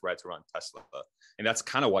mega threads around Tesla, and that's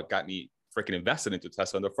kind of what got me freaking invested into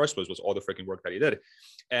Tesla in the first place, was all the freaking work that he did.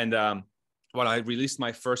 And when I released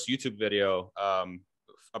my first YouTube video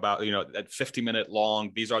about, at 50-minute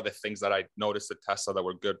long, these are the things that I noticed at Tesla that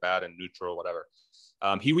were good, bad, and neutral, whatever.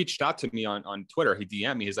 He reached out to me on Twitter. He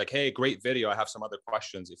DM'd me. He's like, "Hey, great video. I have some other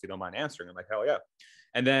questions if you don't mind answering." I'm like, "Hell yeah."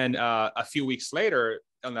 And then a few weeks later,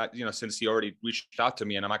 on that, since he already reached out to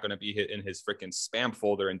me, and I'm not going to be hit in his freaking spam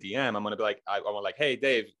folder and DM, I'm going to be like, I want like, "Hey,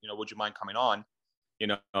 Dave, would you mind coming on?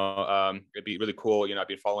 It'd be really cool. I've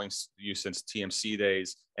been following you since TMC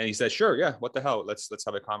days." And he said, "Sure. Yeah. What the hell? Let's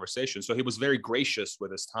have a conversation." So he was very gracious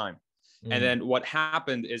with his time. And then what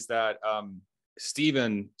happened is that,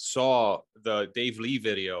 Steven saw the Dave Lee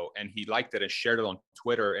video and he liked it and shared it on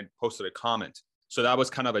Twitter and posted a comment. So that was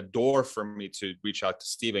kind of a door for me to reach out to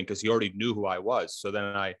Steven, because he already knew who I was. So then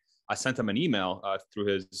I sent him an email through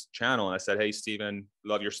his channel, and I said, "Hey, Steven,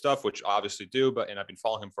 love your stuff," which I obviously do, and I've been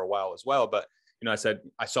following him for a while as well. But I said,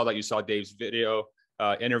 "I saw that you saw Dave's video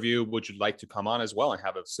interview. Would you like to come on as well and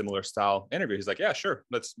have a similar style interview?" He's like, "Yeah, sure.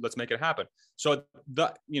 Let's make it happen." So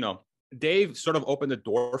Dave sort of opened the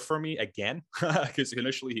door for me again, because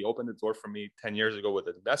initially he opened the door for me 10 years ago with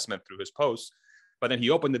an investment through his posts, but then he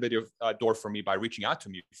opened the video door for me by reaching out to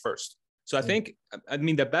me first. So I think,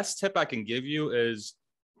 the best tip I can give you is,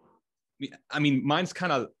 mine's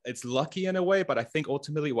it's lucky in a way, but I think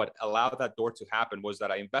ultimately what allowed that door to happen was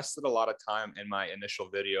that I invested a lot of time in my initial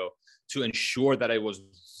video to ensure that it was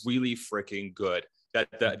really freaking good,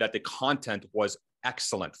 that the content was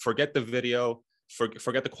excellent. Forget the video,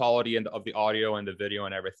 forget the quality of the audio and the video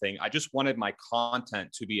and everything. I just wanted my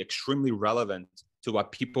content to be extremely relevant to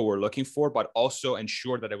what people were looking for, but also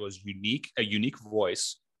ensure that it was a unique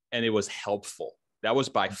voice, and it was helpful. That was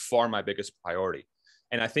by far my biggest priority.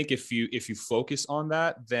 And I think if you focus on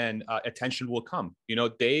that, then attention will come.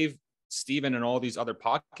 Dave, Steven, and all these other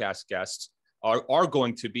podcast guests are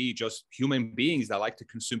going to be just human beings that like to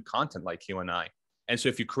consume content like you and I. And so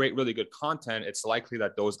if you create really good content, it's likely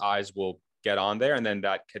that those eyes will get on there, and then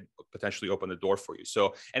that could potentially open the door for you.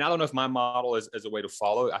 So, and I don't know if my model is a way to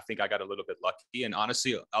follow. I think I got a little bit lucky, and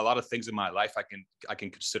honestly, a lot of things in my life I can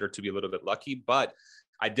consider to be a little bit lucky, but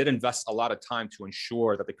I did invest a lot of time to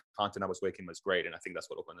ensure that the content I was making was great, and I think that's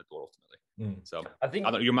what opened the door ultimately. So I think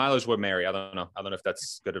your mileage would marry. I don't know if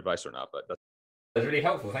that's good advice or not, but that's really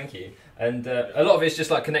helpful, thank you. And a lot of it's just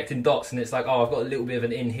like connecting dots, and it's like, oh, I've got a little bit of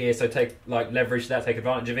an in here, so leverage that, take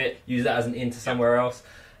advantage of it, use that as an in to somewhere else.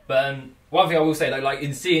 But one thing I will say, though, like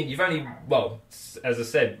in seeing, you've only, as I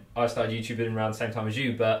said, I started YouTubing around the same time as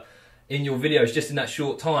you, but in your videos, just in that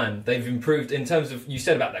short time, they've improved in terms of, you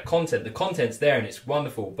said about that content. The content's there and it's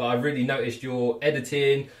wonderful, but I really noticed your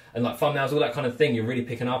editing and like thumbnails, all that kind of thing, you're really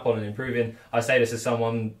picking up on and improving. I say this as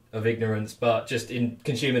someone of ignorance, but just in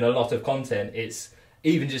consuming a lot of content, it's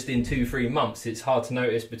even just in 2-3 months, it's hard to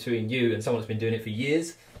notice between you and someone that's been doing it for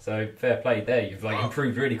years. So fair play there. You've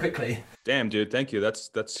improved really quickly. Damn, dude. Thank you.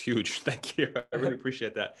 That's huge. Thank you. I really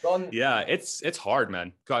appreciate that. Yeah, it's hard,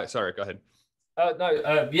 man. Sorry, go ahead.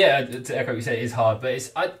 Yeah, to echo what you said, it is hard,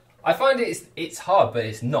 but I find it's hard, but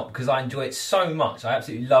it's not, because I enjoy it so much. I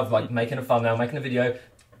absolutely love making a thumbnail, making a video,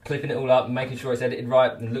 clipping it all up, making sure it's edited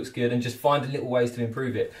right and looks good, and just finding little ways to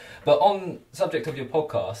improve it. But on subject of your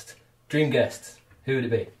podcast, dream guests, who would it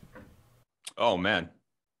be? Oh man.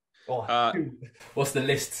 What's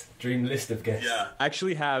the dream list of guests? Yeah, I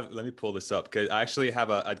actually have, let me pull this up, because I actually have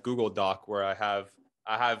a Google Doc where I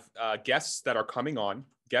have guests that are coming on,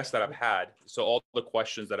 guests that I've had. So all the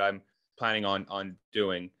questions that I'm planning on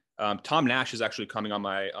doing. Tom Nash is actually coming on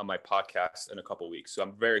my podcast in a couple of weeks. So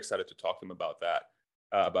I'm very excited to talk to him about that,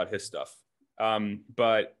 about his stuff.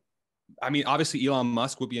 But I mean, obviously Elon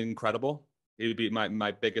Musk would be incredible. He would be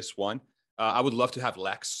my biggest one. I would love to have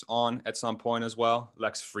Lex on at some point as well,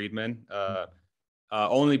 Lex Friedman,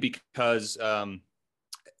 only because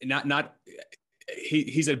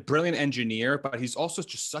he's a brilliant engineer, but he's also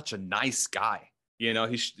just such a nice guy. He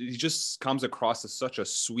just comes across as such a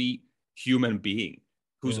sweet human being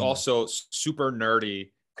who's also super nerdy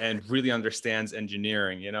and really understands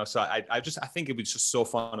engineering. So I think it was just so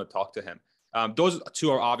fun to talk to him. Those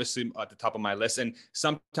two are obviously at the top of my list. And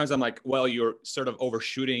sometimes I'm like, well, you're sort of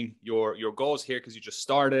overshooting your goals here because you just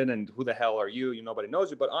started, and who the hell are you? Nobody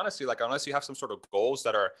knows you. But honestly, like, unless you have some sort of goals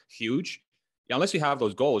that are huge, unless you have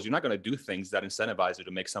those goals, you're not going to do things that incentivize you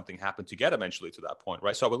to make something happen to get eventually to that point,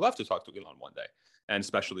 right? So I would love to talk to Elon one day, and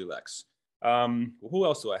especially Lex. Who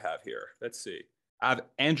else do I have here? Let's see. I have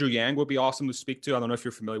Andrew Yang would be awesome to speak to. I don't know if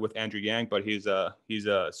you're familiar with Andrew Yang, but he's a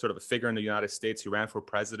sort of a figure in the United States. He ran for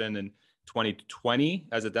president in 2020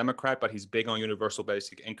 as a Democrat, but he's big on universal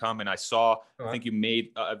basic income. And I saw, I think you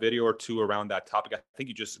made a video or two around that topic. I think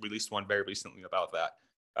you just released one very recently about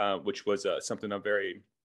that, which was something I'm very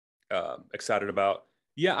excited about.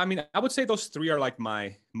 Yeah, I mean, I would say those three are like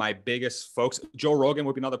my biggest folks. Joe Rogan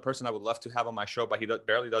would be another person I would love to have on my show, but he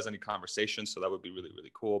barely does any conversations, so that would be really,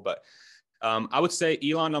 really cool. But I would say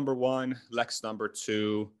Elon number one, Lex number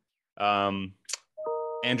two,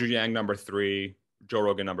 Andrew Yang number three, Joe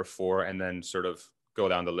Rogan number four, and then sort of go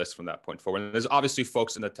down the list from that point forward. And there's obviously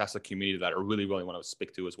folks in the Tesla community that I really, really want to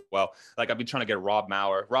speak to as well. Like, I've been trying to get Rob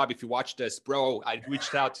Maurer. Rob, if you watch this, bro, I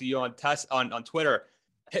reached out to you on Twitter.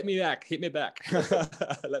 Hit me back.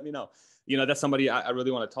 Let me know. That's somebody I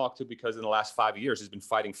really want to talk to, because in the last 5 years, he's been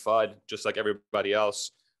fighting FUD just like everybody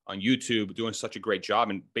else on YouTube, doing such a great job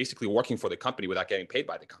and basically working for the company without getting paid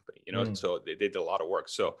by the company, So they did a lot of work.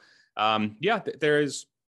 So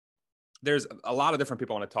there's a lot of different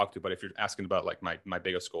people I want to talk to, but if you're asking about like my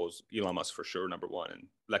biggest goals, Elon Musk for sure, number one, and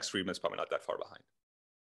Lex Fridman's probably not that far behind.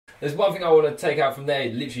 There's one thing I want to take out from there,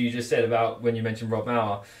 literally you just said about when you mentioned Rob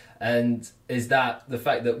Maurer, and is that the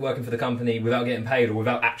fact that working for the company without getting paid or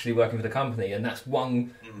without actually working for the company. And that's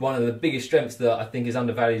one of the biggest strengths that I think is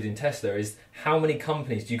undervalued in Tesla, is how many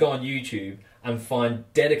companies do you go on YouTube and find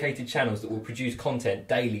dedicated channels that will produce content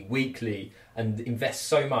daily, weekly, and invest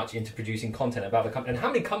so much into producing content about the company. And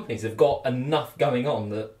how many companies have got enough going on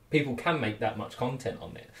that people can make that much content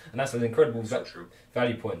on it? And that's an incredible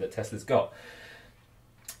value point that Tesla's got.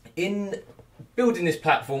 In building this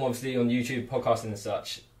platform, obviously on YouTube, podcasting and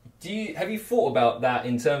such, have you thought about that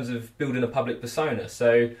in terms of building a public persona?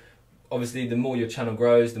 So obviously the more your channel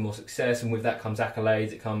grows, the more success, and with that comes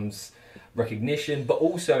accolades, it comes recognition, but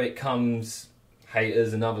also it comes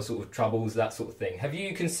haters and other sort of troubles, that sort of thing. Have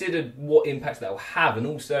you considered what impact that will have? And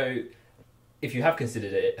also, if you have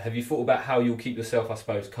considered it, have you thought about how you'll keep yourself, I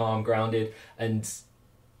suppose, calm, grounded, and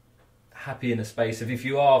happy in a space of, if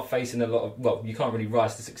you are facing a lot of, well, you can't really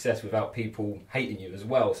rise to success without people hating you as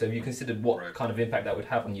well. So have you considered what kind of impact that would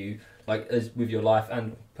have on you, like as with your life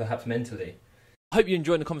and perhaps mentally? I hope you're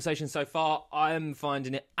enjoying the conversation so far. I am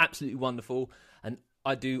finding it absolutely wonderful, and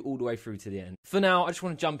I do all the way through to the end. For now, I just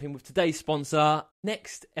want to jump in with today's sponsor,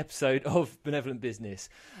 next episode of Benevolent Business.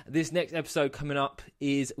 This next episode coming up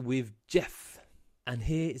is with Jeff, and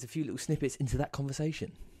here is a few little snippets into that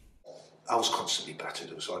conversation. I was constantly battered.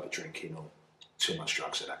 It was either drinking or too much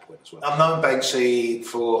drugs at that point as well. I've known Banksy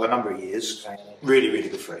for a number of years. Really, really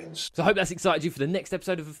good friends. So I hope that's excited you for the next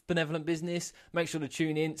episode of Benevolent Business. Make sure to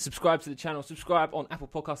tune in, subscribe to the channel, subscribe on Apple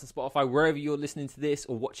Podcasts and Spotify, wherever you're listening to this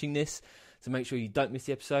or watching this. So make sure you don't miss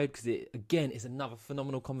the episode, because it, again, is another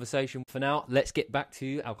phenomenal conversation. For now, let's get back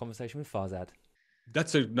to our conversation with Farzad.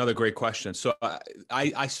 That's another great question. So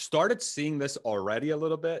I started seeing this already a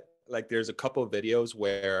little bit. Like, there's a couple of videos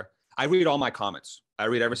where I read all my comments. I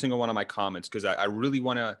read every single one of my comments, because I really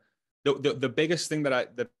want to, the biggest thing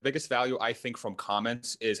the biggest value I think from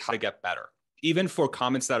comments is how to get better. Even for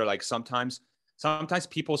comments that are like, sometimes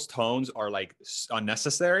people's tones are like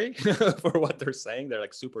unnecessary for what they're saying. They're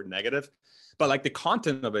like super negative, but like the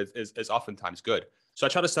content of it is oftentimes good. So I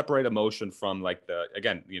try to separate emotion from like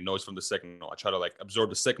noise from the signal. I try to like absorb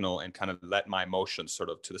the signal and kind of let my emotions sort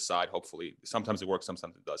of to the side. Hopefully, sometimes it works,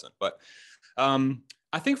 sometimes it doesn't. But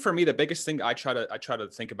I think for me, the biggest thing I try to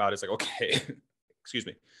think about is like, okay, excuse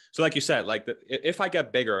me. So like you said, like if I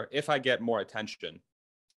get bigger, if I get more attention,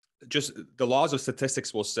 just the laws of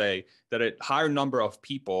statistics will say that a higher number of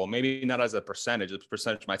people, maybe not as a percentage, the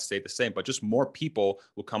percentage might stay the same, but just more people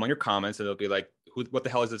will come on your comments and they'll be like, what the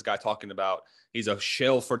hell is this guy talking about? He's a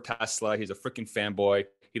shill for Tesla. He's a freaking fanboy.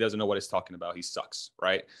 He doesn't know what he's talking about. He sucks,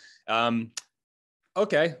 right?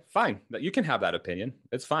 Okay, fine. You can have that opinion.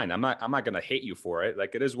 It's fine. I'm not going to hate you for it.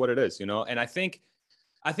 Like, it is what it is, And I think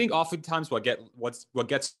oftentimes what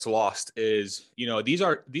gets lost is, these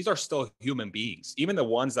are still human beings. Even the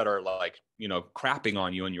ones that are like, crapping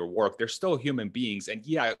on you and your work, they're still human beings. And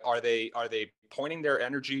yeah, are they pointing their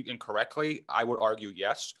energy incorrectly? I would argue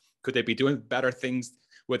yes. Could they be doing better things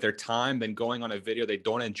with their time than going on a video they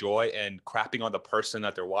don't enjoy and crapping on the person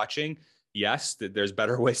that they're watching? Yes, there's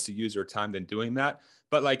better ways to use your time than doing that.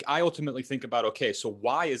 But like, I ultimately think about, okay, so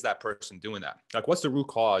why is that person doing that? Like, what's the root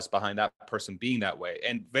cause behind that person being that way?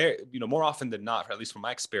 And very, more often than not, or at least from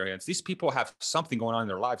my experience, these people have something going on in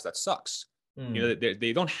their lives that sucks.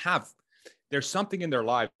 They don't have, there's something in their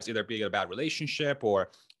lives, either being a bad relationship, or,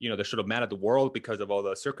 they're sort of mad at the world because of all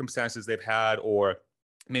the circumstances they've had, or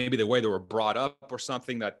maybe the way they were brought up or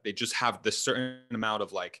something, that they just have this certain amount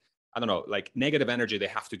of like, I don't know, like negative energy they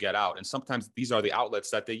have to get out. And sometimes these are the outlets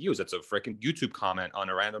that they use. It's a freaking YouTube comment on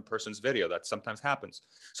a random person's video. That sometimes happens.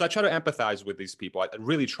 So I try to empathize with these people. I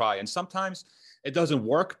really try. And sometimes it doesn't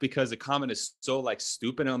work because the comment is so like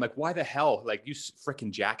stupid. And I'm like, why the hell? Like, you freaking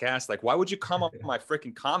jackass. Like, why would you come on my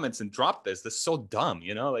freaking comments and drop this? This is so dumb,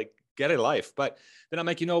 like, get a life. But then I'm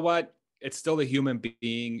like, you know what? It's still a human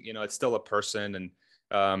being, it's still a person. And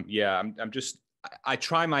I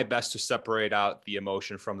try my best to separate out the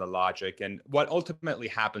emotion from the logic. And what ultimately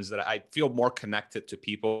happens is that I feel more connected to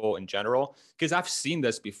people in general, because I've seen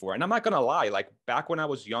this before. And I'm not going to lie, like back when I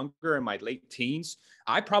was younger, in my late teens,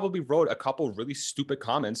 I probably wrote a couple really stupid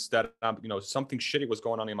comments that, something shitty was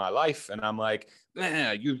going on in my life. And I'm like,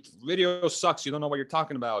 man, your video sucks. You don't know what you're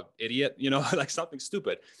talking about, idiot. Like something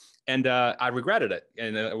stupid. And I regretted it.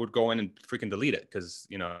 And I would go in and freaking delete it because,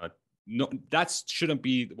 no, that shouldn't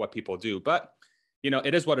be what people do. But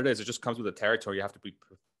it is what it is. It just comes with the territory. You have to be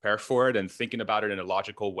prepared for it, and thinking about it in a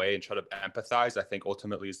logical way and try to empathize, I think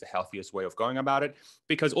ultimately is the healthiest way of going about it.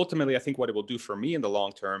 Because ultimately, I think what it will do for me in the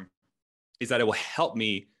long term is that it will help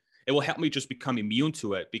me just become immune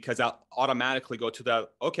to it, because I'll automatically go to the,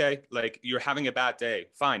 okay, like, you're having a bad day.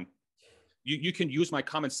 Fine. You can use my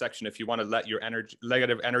comment section if you want to let your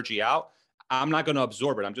negative energy out. I'm not going to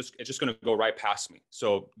absorb it. It's just going to go right past me.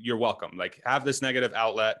 So you're welcome. Like, have this negative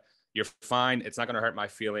outlet. You're fine. It's not going to hurt my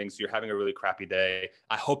feelings. You're having a really crappy day.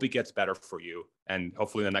 I hope it gets better for you. And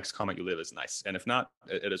hopefully the next comment you leave is nice. And if not,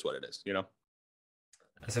 it is what it is,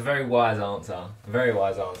 That's a very wise answer. A very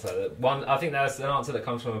wise answer. I think that's an answer that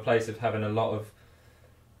comes from a place of having a lot of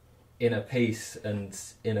inner peace and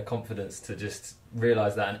inner confidence to just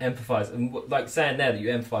realise that and empathise. And like saying there that you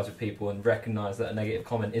empathise with people and recognise that a negative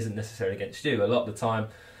comment isn't necessarily against you. A lot of the time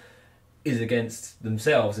is against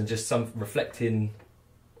themselves and just some reflecting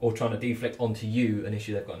or trying to deflect onto you an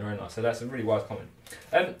issue they've got in their own life. So that's a really wise comment.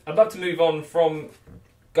 I'd love to move on from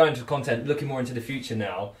going to content, looking more into the future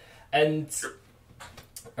now. And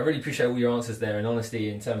I really appreciate all your answers there and honesty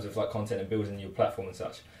in terms of like content and building your platform and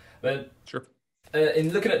such. But sure.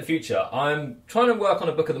 In looking at the future, I'm trying to work on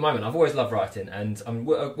a book at the moment. I've always loved writing, and I'm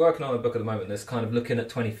working on a book at the moment that's kind of looking at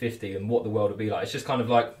 2050 and what the world will be like. It's just kind of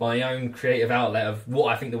like my own creative outlet of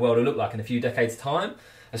what I think the world will look like in a few decades' time,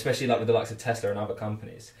 especially like with the likes of Tesla and other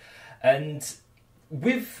companies. And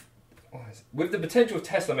with the potential of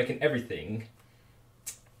Tesla making everything,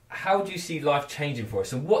 how do you see life changing for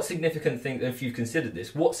us? And what significant things, if you've considered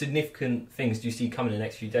this, what significant things do you see coming in the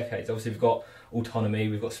next few decades? Obviously, we've got autonomy,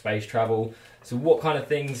 we've got space travel. So what kind of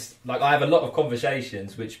things, like I have a lot of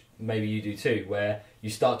conversations, which maybe you do too, where you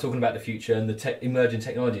start talking about the future and the emerging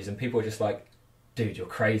technologies and people are just like, dude, you're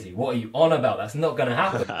crazy. What are you on about? That's not going to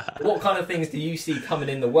happen. What kind of things do you see coming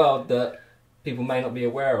in the world that people may not be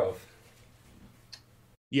aware of?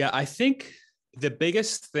 Yeah, I think the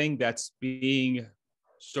biggest thing that's being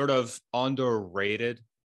sort of underrated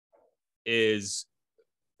is,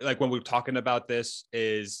 like when we're talking about this,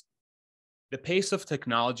 is the pace of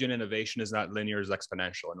technology and innovation is not linear, it's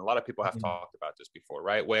exponential. And a lot of people have talked about this before,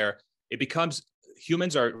 right? Where it becomes,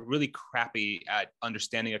 humans are really crappy at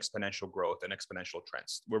understanding exponential growth and exponential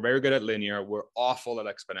trends. We're very good at linear. We're awful at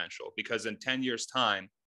exponential, because in 10 years time,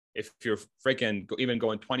 if you're freaking even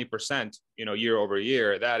going 20%, year over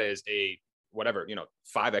year, that is a whatever,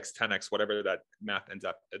 5x, 10x, whatever that math ends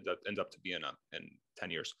up to be in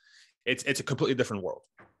 10 years. It's a completely different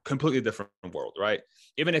world, right?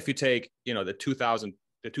 Even if you take, the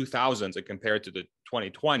 2000s and compare it to the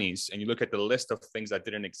 2020s, and you look at the list of things that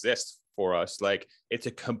didn't exist for us, like it's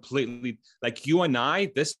a completely, like you and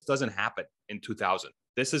I, this doesn't happen in 2000.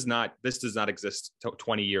 This does not exist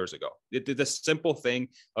 20 years ago. The simple thing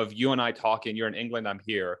of you and I talking, you're in England, I'm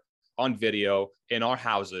here, on video in our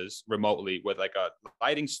houses remotely with like a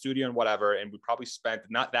lighting studio and whatever. And we probably spent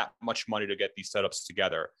not that much money to get these setups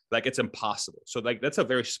together. Like it's impossible. So like that's a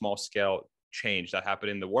very small scale change that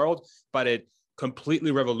happened in the world, but it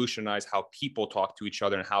completely revolutionized how people talk to each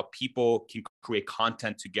other and how people can create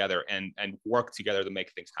content together and work together to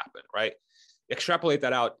make things happen, right? Extrapolate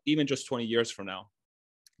that out even just 20 years from now.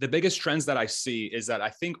 The biggest trends that I see is that I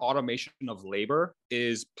think automation of labor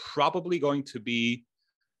is probably going to be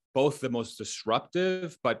both the most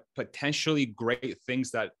disruptive, but potentially great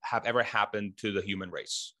things that have ever happened to the human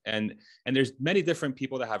race. And there's many different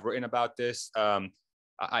people that have written about this.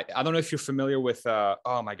 I don't know if you're familiar with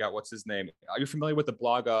oh my god, what's his name? Are you familiar with the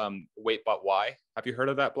blog Wait But Why? Have you heard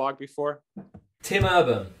of that blog before? Tim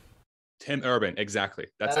Urban. Tim Urban, exactly.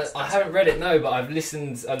 That's I haven't read it, no, but I've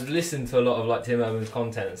listened to a lot of like Tim Urban's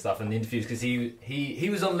content and stuff and the interviews, because he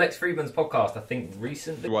was on Lex Friedman's podcast, I think,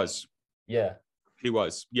 recently. He was. Yeah. He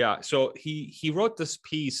was. Yeah. So he wrote this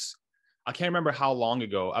piece, I can't remember how long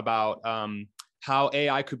ago, about how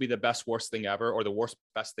AI could be the best worst thing ever, or the worst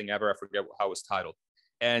best thing ever. I forget how it was titled.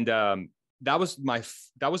 And that was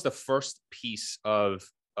the first piece of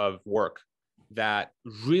work that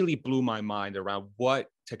really blew my mind around what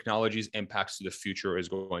technology's impacts to the future is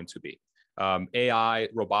going to be. AI,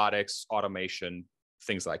 robotics, automation,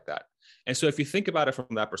 things like that. And so if you think about it from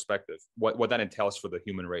that perspective, what that entails for the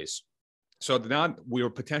human race. So now we are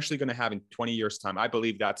potentially going to have in 20 years' time, I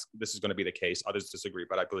believe this is going to be the case. Others disagree,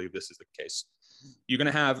 but I believe this is the case. You're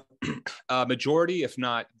going to have a majority, if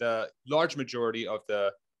not the large majority of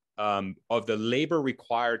the labor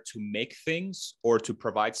required to make things or to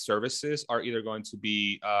provide services are either going to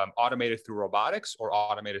be automated through robotics or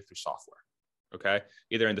automated through software, okay?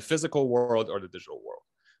 Either in the physical world or the digital world.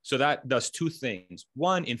 So that does two things.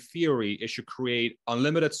 One, in theory, it should create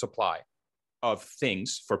unlimited supply of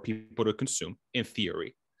things for people to consume, in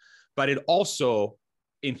theory. But it also,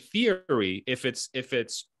 in theory, if it's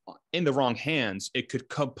in the wrong hands, it could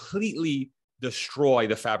completely destroy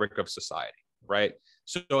the fabric of society, right?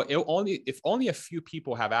 So if only a few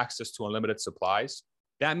people have access to unlimited supplies,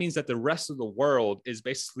 that means that the rest of the world is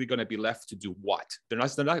basically going to be left to do what?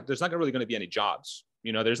 There's not really going to be any jobs.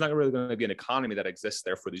 There's not really going to be an economy that exists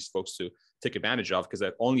there for these folks to take advantage of, because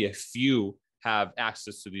only a few have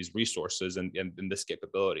access to these resources and this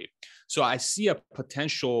capability. So I see a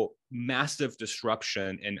potential massive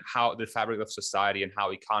disruption in how the fabric of society and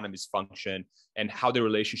how economies function and how the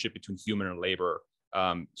relationship between human and labor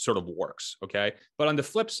sort of works, okay? But on the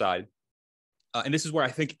flip side, and this is where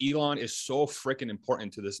I think Elon is so freaking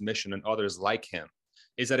important to this mission and others like him,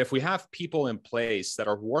 is that if we have people in place that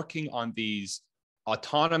are working on these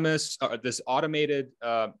autonomous, this automated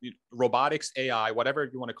robotics, AI, whatever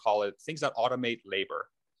you want to call it, things that automate labor,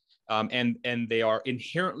 and they are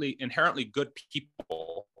inherently good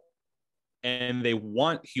people, and they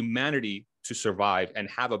want humanity to survive and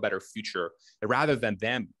have a better future, rather than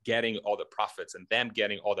them getting all the profits and them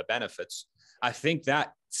getting all the benefits. I think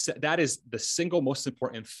that is the single most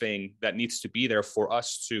important thing that needs to be there for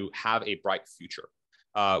us to have a bright future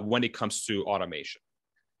when it comes to automation.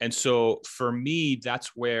 And so for me,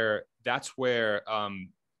 that's where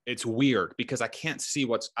it's weird, because I can't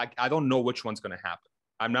see I don't know which one's going to happen.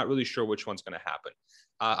 I'm not really sure which one's going to happen.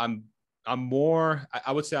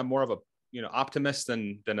 I would say I'm more of a optimist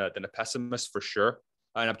than a pessimist, for sure.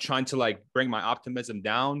 And I'm trying to bring my optimism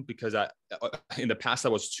down, because in the past I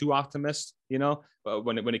was too optimist,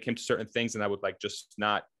 when it came to certain things, and I would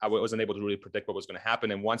I wasn't able to really predict what was going to happen.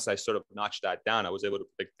 And once I sort of notched that down, I was able to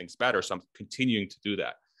predict things better. So I'm continuing to do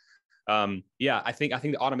that. I think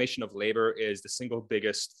the automation of labor is the single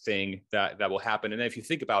biggest thing that will happen. And if you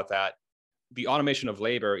think about that, the automation of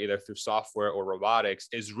labor, either through software or robotics,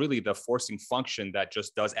 is really the forcing function that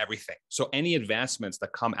just does everything. So any advancements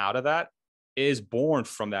that come out of that is born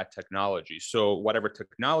from that technology. So whatever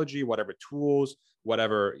technology, whatever tools,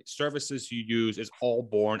 whatever services you use is all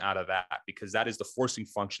born out of that, because that is the forcing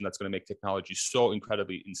function that's going to make technology so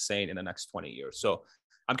incredibly insane in the next 20 years. So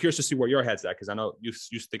I'm curious to see where your head's at, because I know you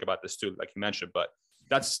think about this too, like you mentioned, but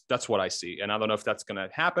that's what I see. And I don't know if that's going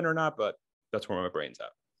to happen or not, but that's where my brain's at.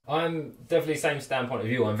 I'm definitely same standpoint of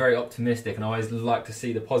you. I'm very optimistic, and I always like to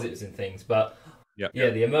see the positives in things. But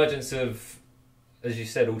the emergence of, as you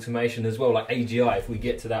said, automation as well, like AGI, if we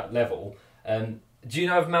get to that level. Do you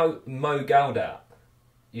know of Mo Gaudat?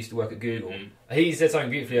 Used to work at Google. Mm-hmm. He said something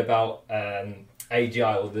beautifully about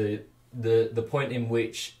AGI, or the point in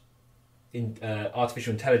which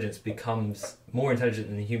artificial intelligence becomes more intelligent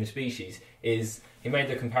than the human species. Is he made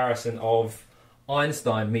the comparison of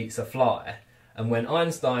Einstein meets a fly, and when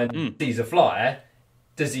Einstein sees a fly,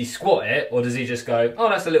 does he squat it, or does he just go, oh,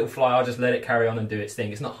 that's a little fly, I'll just let it carry on and do its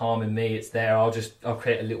thing, it's not harming me, it's there, I'll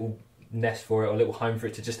create a little nest for it, or a little home for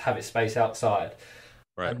it to just have its space outside.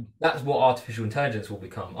 Right. And that's what artificial intelligence will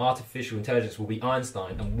become. Artificial intelligence will be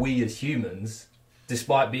Einstein, and we as humans,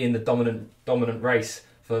 despite being the dominant race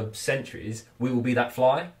for centuries, we will be that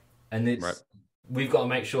fly. And we've got to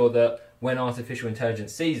make sure that when artificial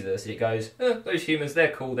intelligence sees us, it goes, those humans,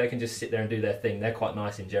 they're cool, they can just sit there and do their thing, they're quite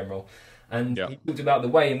nice in general. And he talked about the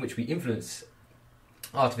way in which we influence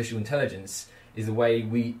artificial intelligence is the way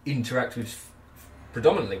we interact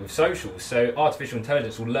predominantly with socials. So artificial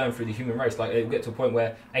intelligence will learn through the human race. Like, it'll get to a point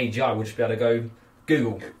where AGI will just be able to go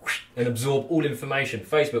Google, and absorb all information,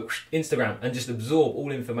 Facebook, Instagram, and just absorb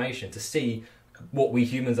all information to see what we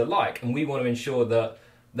humans are like. And we want to ensure that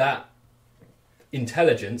that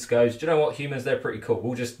intelligence goes, do you know what, humans, they're pretty cool.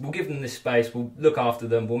 We'll give them this space, we'll look after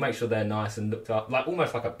them, we'll make sure they're nice and looked up, like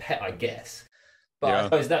almost like a pet, I guess. But I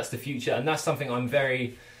suppose that's the future, and that's something I'm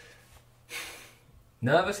very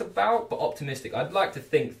nervous about, but optimistic. I'd like to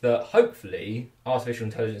think that hopefully artificial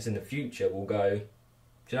intelligence in the future will go,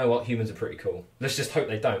 do you know what, humans are pretty cool. Let's just hope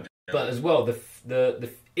they don't. But as well,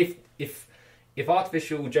 if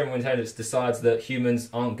artificial general intelligence decides that humans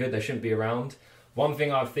aren't good, they shouldn't be around, one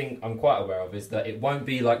thing I think I'm quite aware of is that it won't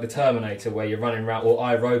be like the Terminator where you're running around, or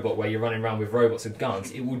iRobot where you're running around with robots and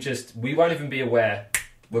guns. It will just, we won't even be aware,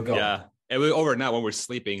 we're gone. Yeah, and we're over now when we're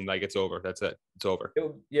sleeping, like it's over. That's it. It's over.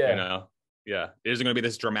 Yeah. You know? Yeah. It isn't going to be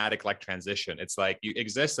this dramatic like transition. It's like you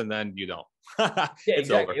exist and then you don't. Yeah, it's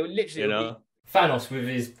exactly. over. It will literally, you know? Thanos with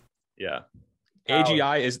his... Yeah. power.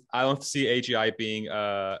 AGI is, I don't see AGI being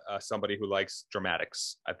somebody who likes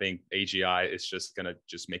dramatics. I think AGI is just going to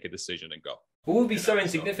just make a decision and go. We'll be so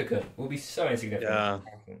insignificant. We'll be so insignificant.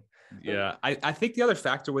 Yeah. I think the other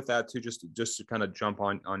factor with that too, just to kind of jump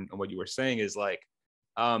on what you were saying, is like,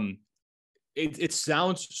 it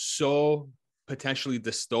sounds so potentially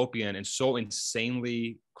dystopian and so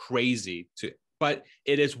insanely crazy but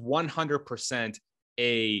it is 100%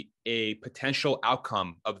 a potential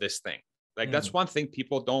outcome of this thing. Like that's one thing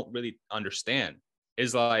people don't really understand,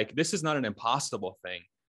 is like, this is not an impossible thing.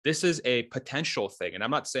 This is a potential thing. And I'm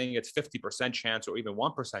not saying it's 50% chance or even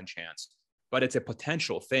 1% chance, but it's a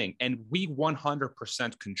potential thing. And we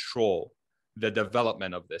 100% control the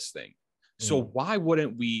development of this thing. So why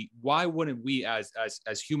wouldn't we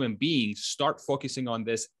as human beings start focusing on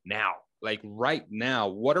this now? Like right now,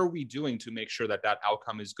 what are we doing to make sure that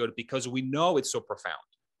outcome is good? Because we know it's so profound,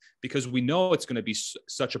 because we know it's going to be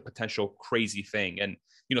such a potential crazy thing. And,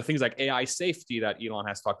 you know, things like AI safety that Elon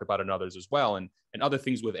has talked about, and others as well, and other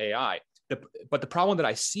things with AI. But the problem that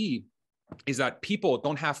I see is that people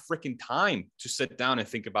don't have freaking time to sit down and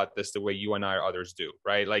think about this the way you and I or others do,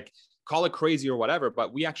 right? Like, call it crazy or whatever,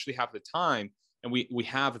 but we actually have the time, and we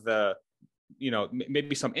have the, you know,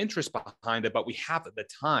 maybe some interest behind it, but we have the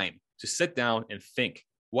time to sit down and think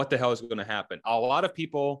what the hell is going to happen. A lot of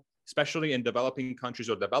people, especially in developing countries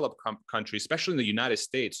or developed countries, especially in the United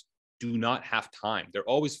States, do not have time. They're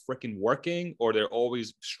always freaking working, or they're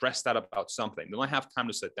always stressed out about something. They don't have time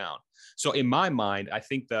to sit down. So in my mind, I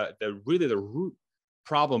think the root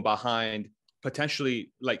problem behind potentially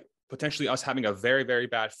us having a very, very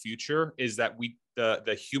bad future is that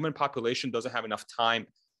the human population doesn't have enough time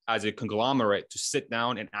as a conglomerate to sit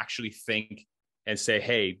down and actually think and say,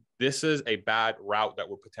 hey, this is a bad route that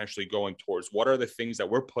we're potentially going towards. What are the things that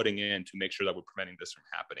we're putting in to make sure that we're preventing this from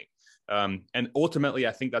happening? And ultimately,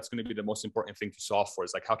 I think that's going to be the most important thing to solve for,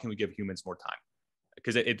 is like, how can we give humans more time?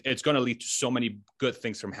 Because it's going to lead to so many good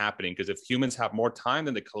things from happening. Because if humans have more time,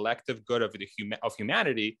 then the collective good of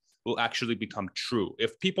humanity will actually become true.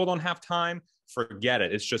 If people don't have time, forget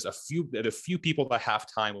it. It's just the few people that have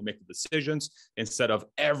time will make the decisions, instead of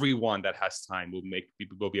everyone that has time will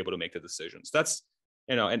be able to make the decisions. That's,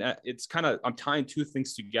 you know, and it's kind of, I'm tying two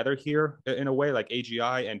things together here in a way, like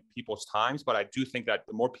AGI and people's times. But I do think that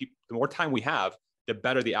the more time we have, the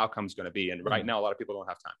better the outcome is going to be. And right now, a lot of people don't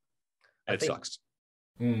have time. And it sucks.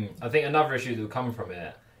 I think another issue that will come from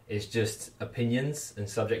it is just opinions and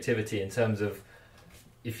subjectivity, in terms of,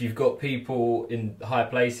 if you've got people in high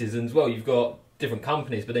places, and as well, you've got different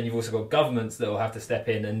companies, but then you've also got governments that will have to step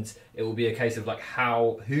in, and it will be a case of like,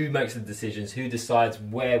 who makes the decisions, who decides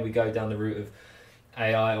where we go down the route of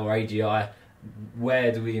AI or AGI,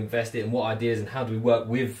 where do we invest it, and what ideas, and how do we work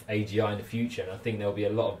with AGI in the future. And I think there'll be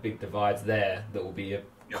a lot of big divides there that will be a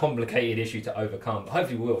complicated issue to overcome, but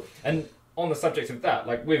hopefully we will. And on the subject of that,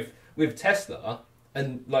 like with Tesla,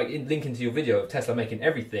 and like linking to your video of Tesla making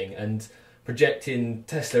everything and projecting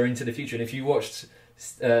Tesla into the future. And if you watched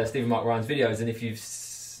Stephen Mark Ryan's videos, and if you've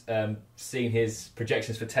seen his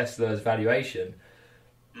projections for Tesla's valuation,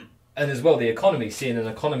 and as well the economy, seeing an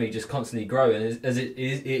economy just constantly grow, and as it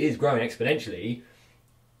is growing exponentially,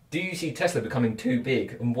 do you see Tesla becoming too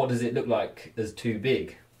big? And what does it look like as too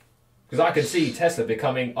big? Because I can see Tesla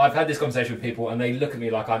becoming, I've had this conversation with people and they look at me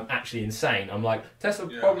like I'm actually insane. I'm like, Tesla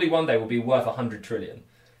probably one day will be worth 100 trillion.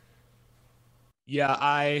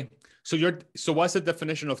 Yeah, so what's the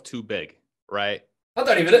definition of too big, right? I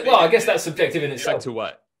don't even, well, I guess that's subjective in itself. To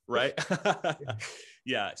what, right?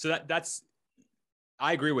 Yeah, so that's,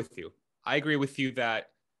 I agree with you. I agree with you that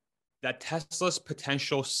Tesla's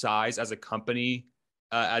potential size as a company,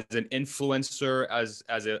 as an influencer,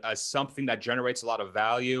 as something that generates a lot of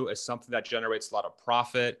value, as something that generates a lot of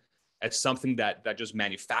profit, as something that just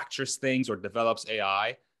manufactures things or develops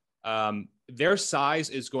AI, their size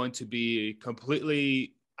is going to be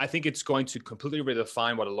completely, I think it's going to completely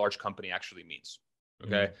redefine what a large company actually means.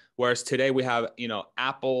 Okay. Whereas today we have,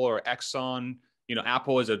 Apple or Exxon,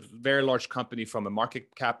 Apple is a very large company from a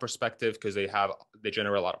market cap perspective because they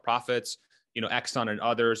generate a lot of profits. Exxon and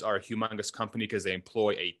others are a humongous company because they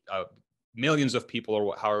employ millions of people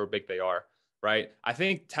or however big they are. Right. I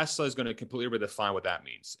think Tesla is going to completely redefine what that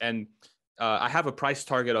means. And I have a price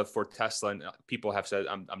target for Tesla, and people have said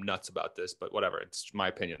I'm nuts about this, but whatever. It's my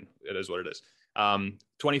opinion. It is what it is.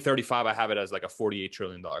 2035, I have it as like a $48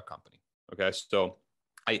 trillion company. Okay. So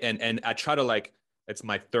I try to it's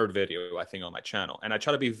my third video, I think, on my channel. And I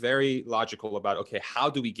try to be very logical about, okay, how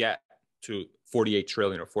do we get to 48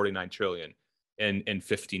 trillion or 49 trillion in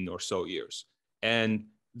 15 or so years? And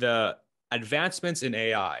the advancements in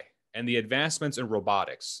AI and the advancements in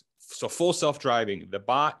robotics, so full self-driving, the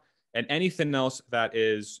bot, and anything else that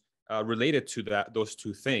is related to those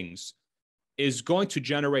two things is going to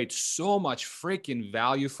generate so much freaking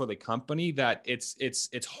value for the company that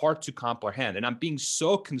it's hard to comprehend. And I'm being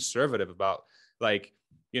so conservative about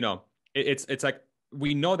it's like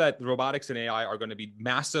we know that robotics and AI are going to be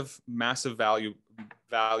massive value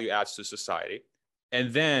adds to society.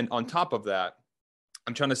 And then on top of that,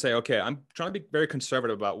 I'm trying to say, okay, I'm trying to be very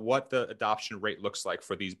conservative about what the adoption rate looks like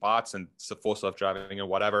for these bots and full self-driving and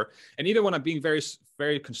whatever. And even when I'm being very,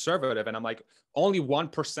 very conservative and I'm like, only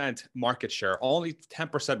 1% market share, only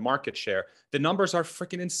 10% market share, the numbers are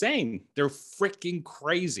freaking insane. They're freaking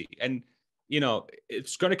crazy. And,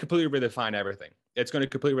 it's going to completely redefine everything. It's going to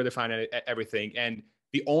completely redefine everything. And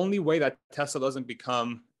the only way that Tesla doesn't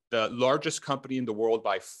become the largest company in the world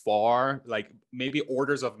by far, like maybe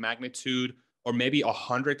orders of magnitude or maybe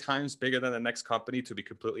 100 times bigger than the next company, to be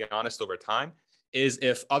completely honest, over time, is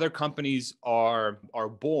if other companies are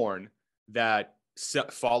born that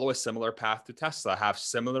follow a similar path to Tesla, have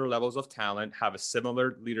similar levels of talent, have a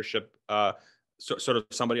similar leadership, sort of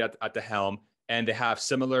somebody at the helm, and they have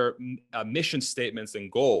similar mission statements and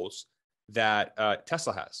goals that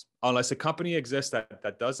Tesla has. Unless a company exists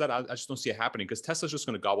that does that, I just don't see it happening, because Tesla's just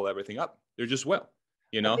going to gobble everything up. They just will.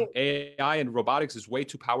 AI and robotics is way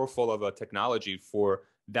too powerful of a technology for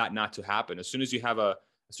that not to happen. As soon as you have a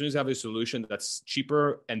solution that's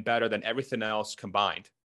cheaper and better than everything else combined,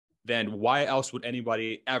 then why else would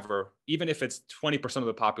anybody ever, even if it's 20% of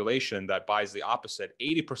the population that buys the opposite,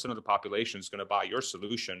 80% of the population is going to buy your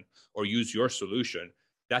solution or use your solution.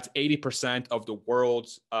 That's 80% of the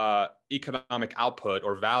world's economic output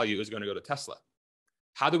or value is going to go to Tesla.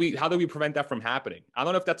 How do we prevent that from happening? I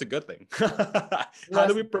don't know if that's a good thing. How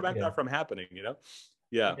do we prevent that from happening?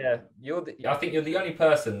 Yeah. I think you're the only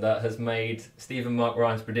person that has made Stephen Mark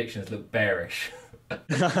Ryan's predictions look bearish.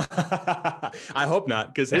 I hope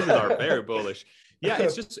not, because his are very bullish. Yeah,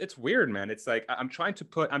 it's weird, man. It's like I'm trying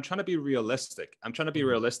to be realistic. I'm trying to be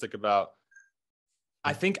realistic about.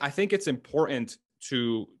 I think it's important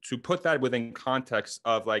to put that within context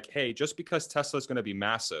of like, hey, just because Tesla is going to be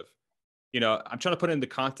massive. I'm trying to put it in the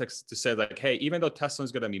context to say like, hey, even though Tesla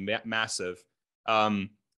is going to be massive,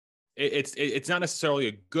 it's not necessarily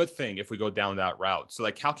a good thing if we go down that route. So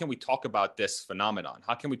like, how can we talk about this phenomenon?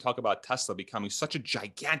 How can we talk about Tesla becoming such a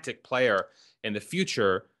gigantic player in the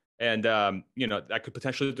future? And, that could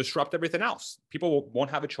potentially disrupt everything else. People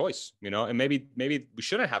won't have a choice, and maybe we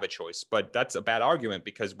shouldn't have a choice, but that's a bad argument,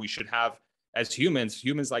 because we should have, as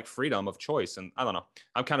humans like freedom of choice. And I don't know,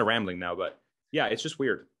 I'm kind of rambling now, but yeah, it's just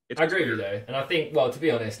weird. I agree with you though. And I think, well, to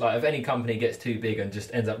be honest, like if any company gets too big and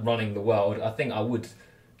just ends up running the world, I think I would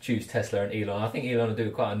choose Tesla and Elon. I think Elon will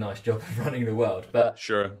do quite a nice job of running the world. But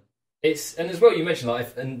sure, and as well, you mentioned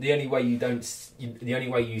and the only way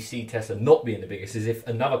you see Tesla not being the biggest is if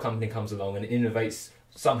another company comes along and innovates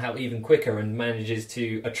somehow even quicker and manages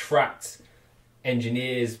to attract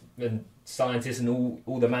engineers and scientists and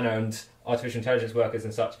all the manner and artificial intelligence workers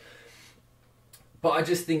and such. But I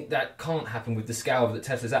just think that can't happen with the scale that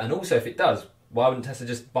Tesla's at. And also, if it does, why wouldn't Tesla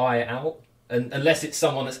just buy it out? And unless it's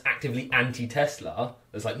someone that's actively anti-Tesla,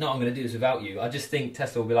 that's like, no, I'm going to do this without you. I just think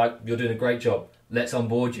Tesla will be like, you're doing a great job. Let's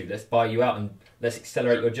onboard you. Let's buy you out and let's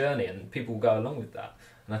accelerate your journey. And people will go along with that.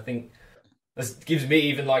 And I think this gives me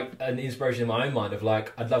even like an inspiration in my own mind of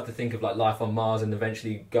like, I'd love to think of like life on Mars and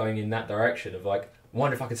eventually going in that direction of like, I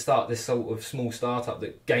wonder if I could start this sort of small startup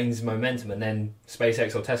that gains momentum, and then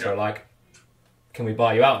SpaceX or Tesla are like, can we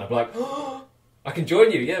buy you out? And I'm like, oh, I can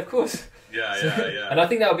join you. Yeah, of course. Yeah. And I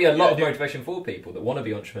think that would be a lot of motivation for people that want to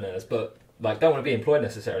be entrepreneurs, but like don't want to be employed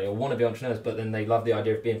necessarily, or want to be entrepreneurs, but then they love the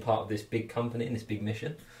idea of being part of this big company and this big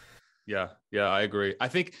mission. Yeah, I agree. I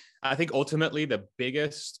think ultimately the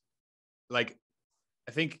biggest, like,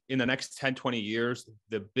 I think in the next 10, 20 years,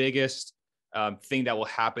 the biggest thing that will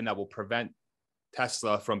happen that will prevent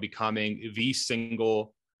Tesla from becoming the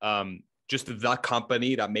single, just the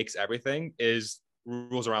company that makes everything is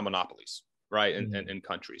rules around monopolies, right? In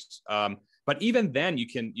countries. But even then you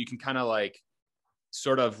can kind of like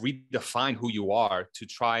sort of redefine who you are to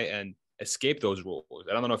try and escape those rules.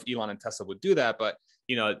 I don't know if Elon and Tesla would do that, but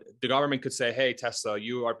the government could say, hey, Tesla,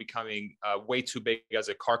 you are becoming way too big as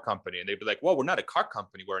a car company. And they'd be like, well, we're not a car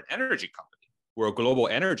company. We're an energy company. We're a global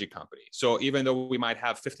energy company. So even though we might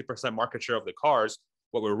have 50% market share of the cars,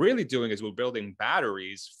 what we're really doing is we're building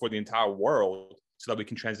batteries for the entire world so that we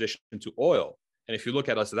can transition to oil. And if you look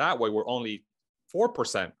at us that way, we're only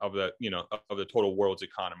 4% of the, of the total world's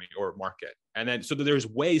economy or market. And then, so there's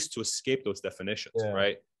ways to escape those definitions,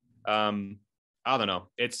 right? I don't know.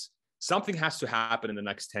 Something has to happen in the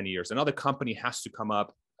next 10 years. Another company has to come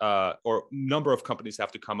up, or number of companies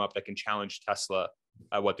have to come up that can challenge Tesla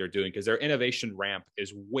at what they're doing, because their innovation ramp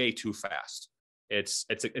is way too fast. It's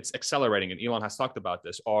accelerating, and Elon has talked about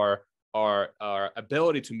this. Our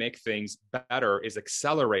ability to make things better is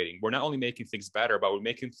accelerating. We're not only making things better, but we're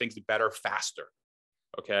making things better faster.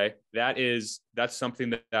 Okay, that's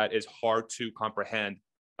something that is hard to comprehend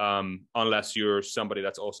unless you're somebody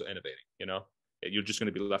that's also innovating. You're just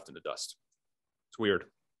going to be left in the dust. It's weird.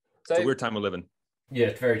 It's a weird time we live in. Yeah,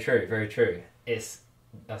 it's very true. Very true.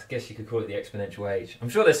 I guess you could call it the exponential age. I'm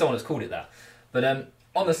sure there's someone that's called it that. But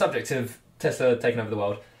on the subject of Tesla taking over the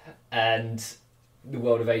world and the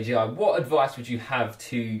world of AGI, what advice would you have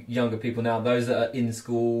to younger people now, those that are in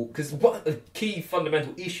school? Because what a key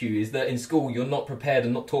fundamental issue is that in school you're not prepared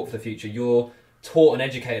and not taught for the future. You're taught and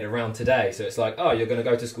educated around today. So it's like, oh, you're going to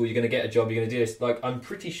go to school, you're going to get a job, you're going to do this. Like, I'm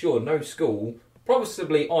pretty sure no school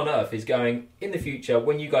possibly on earth is going, in the future,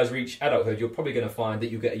 when you guys reach adulthood, you're probably going to find that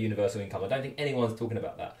you'll get a universal income. I don't think anyone's talking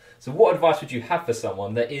about that. So what advice would you have for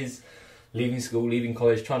someone that is leaving school, leaving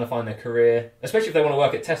college, trying to find their career, especially if they want to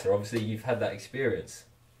work at Tesla? Obviously, you've had that experience.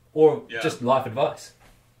 Or just life advice.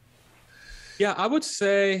 Yeah, I would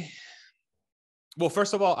say, well,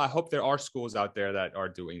 first of all, I hope there are schools out there that are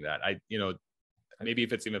doing that. Maybe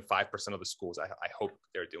if it's even 5% of the schools, I hope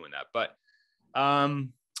they're doing that. But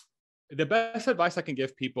the best advice I can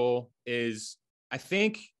give people is, I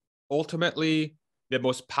think ultimately the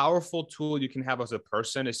most powerful tool you can have as a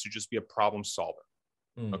person is to just be a problem solver.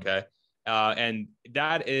 Okay. And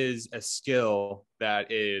that is a skill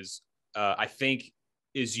that is, I think,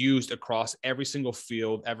 is used across every single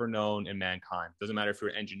field ever known in mankind. Doesn't matter if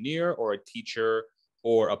you're an engineer or a teacher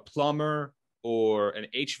or a plumber or an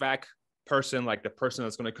HVAC person, like the person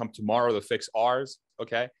that's going to come tomorrow to fix ours.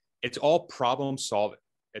 Okay. It's all problem solving.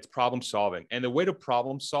 It's problem solving. And the way to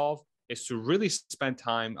problem solve is to really spend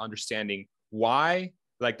time understanding why,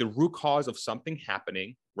 like the root cause of something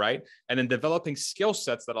happening, right? And then developing skill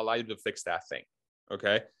sets that allow you to fix that thing.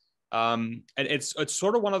 Okay. And it's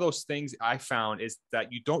sort of one of those things I found is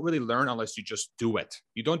that you don't really learn unless you just do it.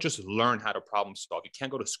 You don't just learn how to problem solve. You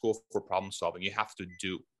can't go to school for problem solving. You have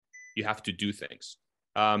to do things.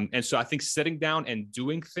 And so I think sitting down and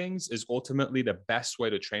doing things is ultimately the best way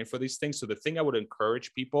to train for these things. So the thing I would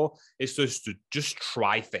encourage people is to just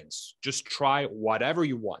try things. Just try whatever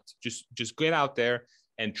you want. Just get out there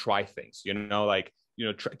and try things.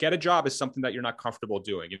 Get a job is something that you're not comfortable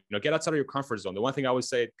doing. Get outside of your comfort zone. The one thing I always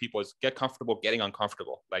say to people is get comfortable getting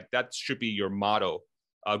uncomfortable. Like that should be your motto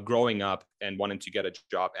growing up and wanting to get a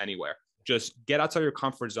job anywhere. Just get outside of your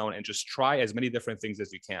comfort zone and just try as many different things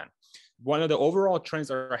as you can. One of the overall trends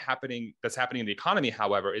that's happening in the economy,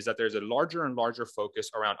 however, is that there's a larger and larger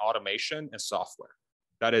focus around automation and software.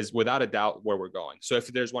 That is without a doubt where we're going. So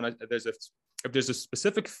if there's a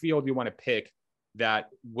specific field you want to pick that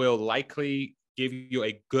will likely give you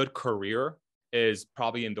a good career, is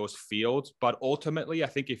probably in those fields. But ultimately, I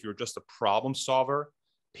think if you're just a problem solver,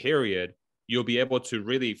 period, you'll be able to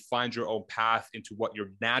really find your own path into what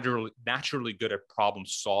you're naturally good at problem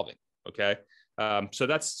solving. Okay. So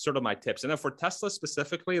that's sort of my tips. And then for Tesla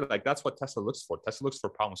specifically, like that's what Tesla looks for. Tesla looks for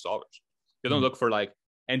problem solvers. They don't look for like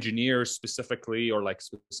engineers specifically or like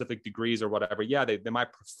specific degrees or whatever. Yeah, they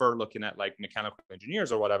might prefer looking at like mechanical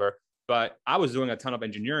engineers or whatever. But I was doing a ton of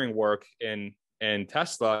engineering work in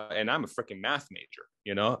Tesla, and I'm a freaking math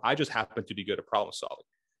major. I just happened to be good at problem solving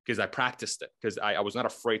because I practiced it, because I was not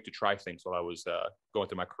afraid to try things while I was going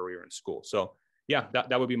through my career in school. So yeah,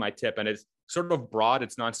 that would be my tip. And it's sort of broad,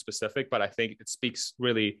 it's non-specific, but I think it speaks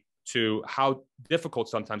really to how difficult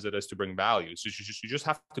sometimes it is to bring value. So you just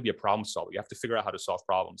have to be a problem solver. You have to figure out how to solve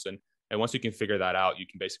problems. And once you can figure that out, you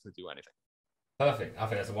can basically do anything. Perfect. I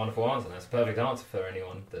think that's a wonderful answer. That's a perfect answer for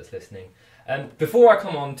anyone that's listening. And before I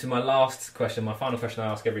come on to my last question, my final question I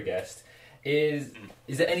ask every guest Is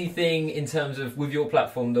there anything in terms of with your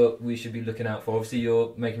platform that we should be looking out for? Obviously,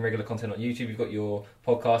 you're making regular content on YouTube. You've got your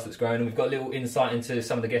podcast that's growing, and we've got a little insight into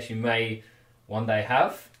some of the guests you may one day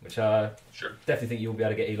have, which I definitely think you'll be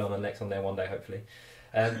able to get Elon and Lex on there one day, hopefully.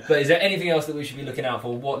 But is there anything else that we should be looking out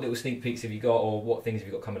for? What little sneak peeks have you got, or what things have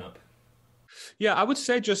you got coming up? Yeah, I would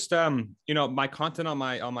say just my content on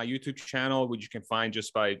my YouTube channel, which you can find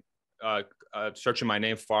just by searching my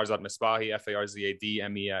name, Farzad Mesbahi, Farzad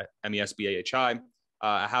Mesbahi.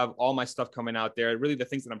 I have all my stuff coming out there. Really, the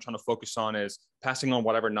things that I'm trying to focus on is passing on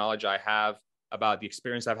whatever knowledge I have about the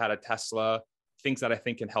experience I've had at Tesla, things that I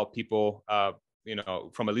think can help people,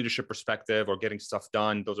 from a leadership perspective or getting stuff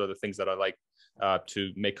done. Those are the things that I like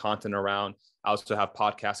to make content around. I also have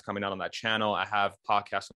podcasts coming out on that channel. I have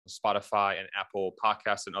podcasts on Spotify and Apple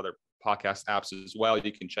Podcasts and other podcast apps as well.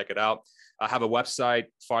 You can check it out. I have a website,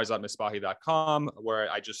 farzadmesbahi.com, where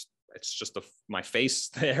it's just my face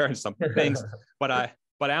there and some things. But I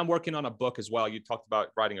am working on a book as well. You talked about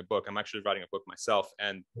writing a book. I'm actually writing a book myself,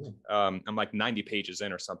 and I'm like 90 pages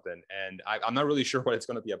in or something. And I'm not really sure what it's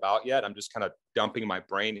going to be about yet. I'm just kind of dumping my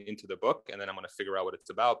brain into the book, and then I'm going to figure out what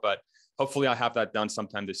it's about. But hopefully I'll have that done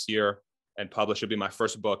sometime this year and published. It'll be my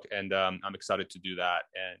first book, and I'm excited to do that.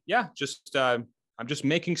 And yeah, I'm just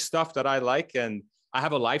making stuff that I like. And I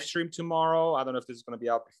have a live stream tomorrow. I don't know if this is going to be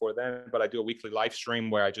out before then, but I do a weekly live stream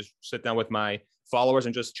where I just sit down with my followers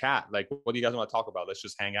and just chat. Like, what do you guys want to talk about? Let's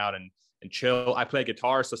just hang out and chill. I play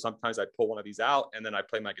guitar, so sometimes I pull one of these out and then I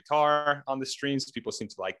play my guitar on the streams. People seem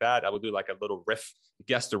to like that. I will do like a little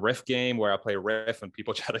guess the riff game where I play a riff and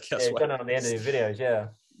people try to guess what. Done it on the end of your videos, yeah.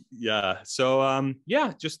 Yeah. So I'm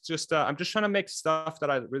just trying to make stuff that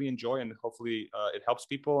I really enjoy, and hopefully it helps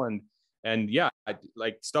people. And yeah, I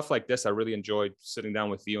like stuff like this. I really enjoyed sitting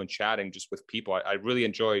down with you and chatting just with people. I really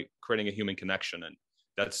enjoy creating a human connection, and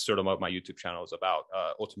that's sort of what my YouTube channel is about.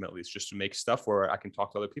 Ultimately, it's just to make stuff where I can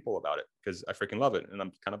talk to other people about it because I freaking love it, and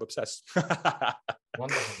I'm kind of obsessed.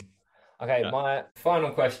 Wonderful. Okay, my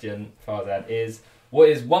final question, Farzad, is what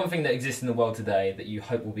is one thing that exists in the world today that you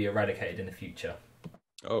hope will be eradicated in the future?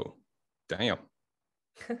 Oh, damn.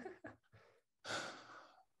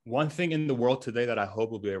 One thing in the world today that I hope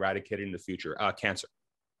will be eradicated in the future, cancer.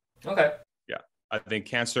 Okay. Yeah, I think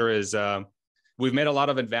cancer is. We've made a lot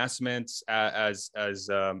of advancements as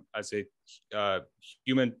a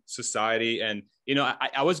human society, and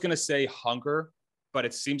I was gonna say hunger, but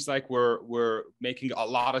it seems like we're making a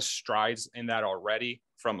lot of strides in that already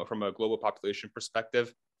from a global population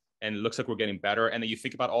perspective. And it looks like we're getting better. And then you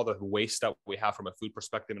think about all the waste that we have from a food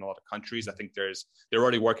perspective in a lot of countries. I think they're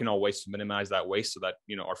already working on ways to minimize that waste so that,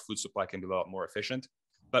 our food supply can be a lot more efficient.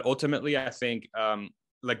 But ultimately, I think,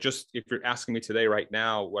 just if you're asking me today, right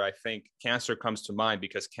now, what I think cancer comes to mind,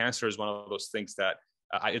 because cancer is one of those things that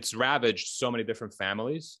it's ravaged so many different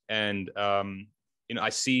families. And, I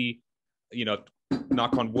see,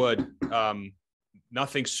 knock on wood,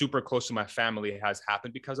 nothing super close to my family has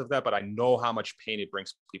happened because of that, but I know how much pain it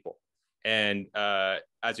brings people. And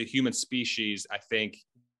as a human species, I think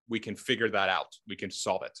we can figure that out. We can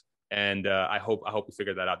solve it. And I hope we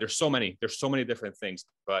figure that out. There's so many different things,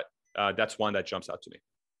 but that's one that jumps out to me.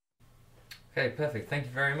 Okay, perfect. Thank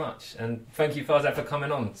you very much. And thank you, Farzad, for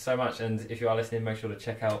coming on so much. And if you are listening, make sure to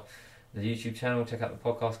check out the YouTube channel, check out the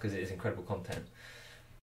podcast, because it is incredible content.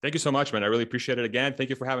 Thank you so much, man. I really appreciate it again. Thank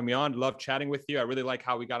you for having me on. Love chatting with you. I really like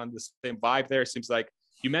how we got on the same vibe there. It seems like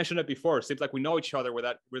you mentioned it before. It seems like we know each other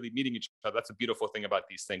without really meeting each other. That's a beautiful thing about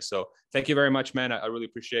these things. So thank you very much, man. I really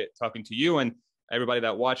appreciate talking to you and everybody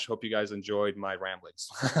that watched. Hope you guys enjoyed my ramblings.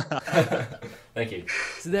 Thank you.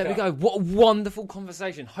 So there we go. What a wonderful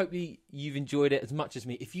conversation. Hope you've enjoyed it as much as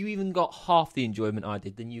me. If you even got half the enjoyment I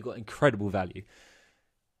did, then you got incredible value.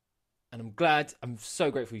 And I'm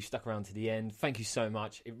so grateful you stuck around to the end. Thank you so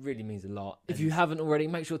much. It really means a lot. If you haven't already,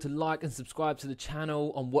 make sure to like and subscribe to the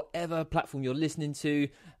channel on whatever platform you're listening to.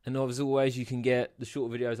 And as always, you can get the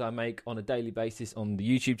short videos I make on a daily basis on the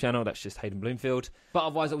YouTube channel. That's just Hayden Bloomfield. But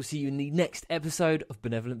otherwise, I will see you in the next episode of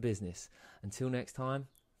Benevolent Business. Until next time,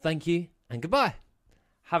 thank you and goodbye.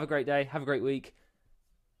 Have a great day. Have a great week.